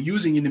they were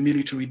using in the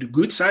military, the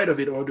good side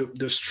of it, or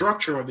the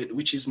structure of it,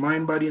 which is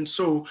mind, body, and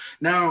soul.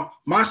 Now,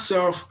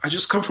 myself, I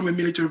just come from a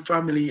military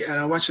family, and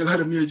I watch a lot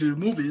of military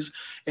movies,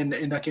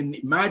 and I can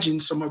imagine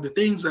some of the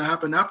things that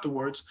happen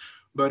afterwards.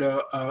 But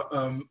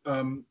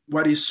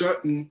what is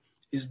certain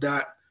is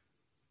that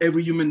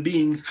every human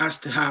being has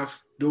to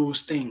have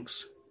those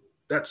things,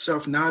 that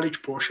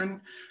self-knowledge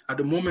portion. At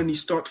the moment you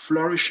start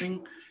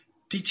flourishing,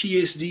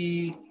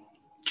 PTSD,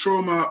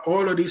 trauma,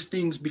 all of these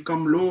things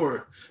become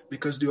lower,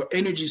 because your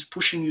energy is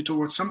pushing you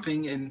towards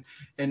something, and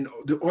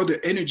the other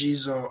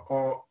energies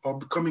are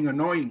becoming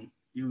annoying.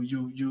 You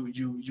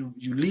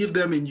leave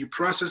them and you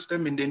process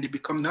them, and then they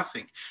become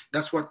nothing.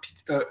 That's what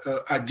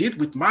I did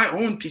with my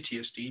own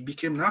PTSD. It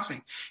became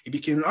nothing. It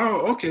became,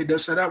 oh, okay,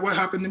 that's that what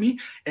happened to me,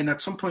 and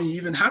at some point you're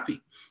even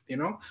happy, you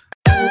know.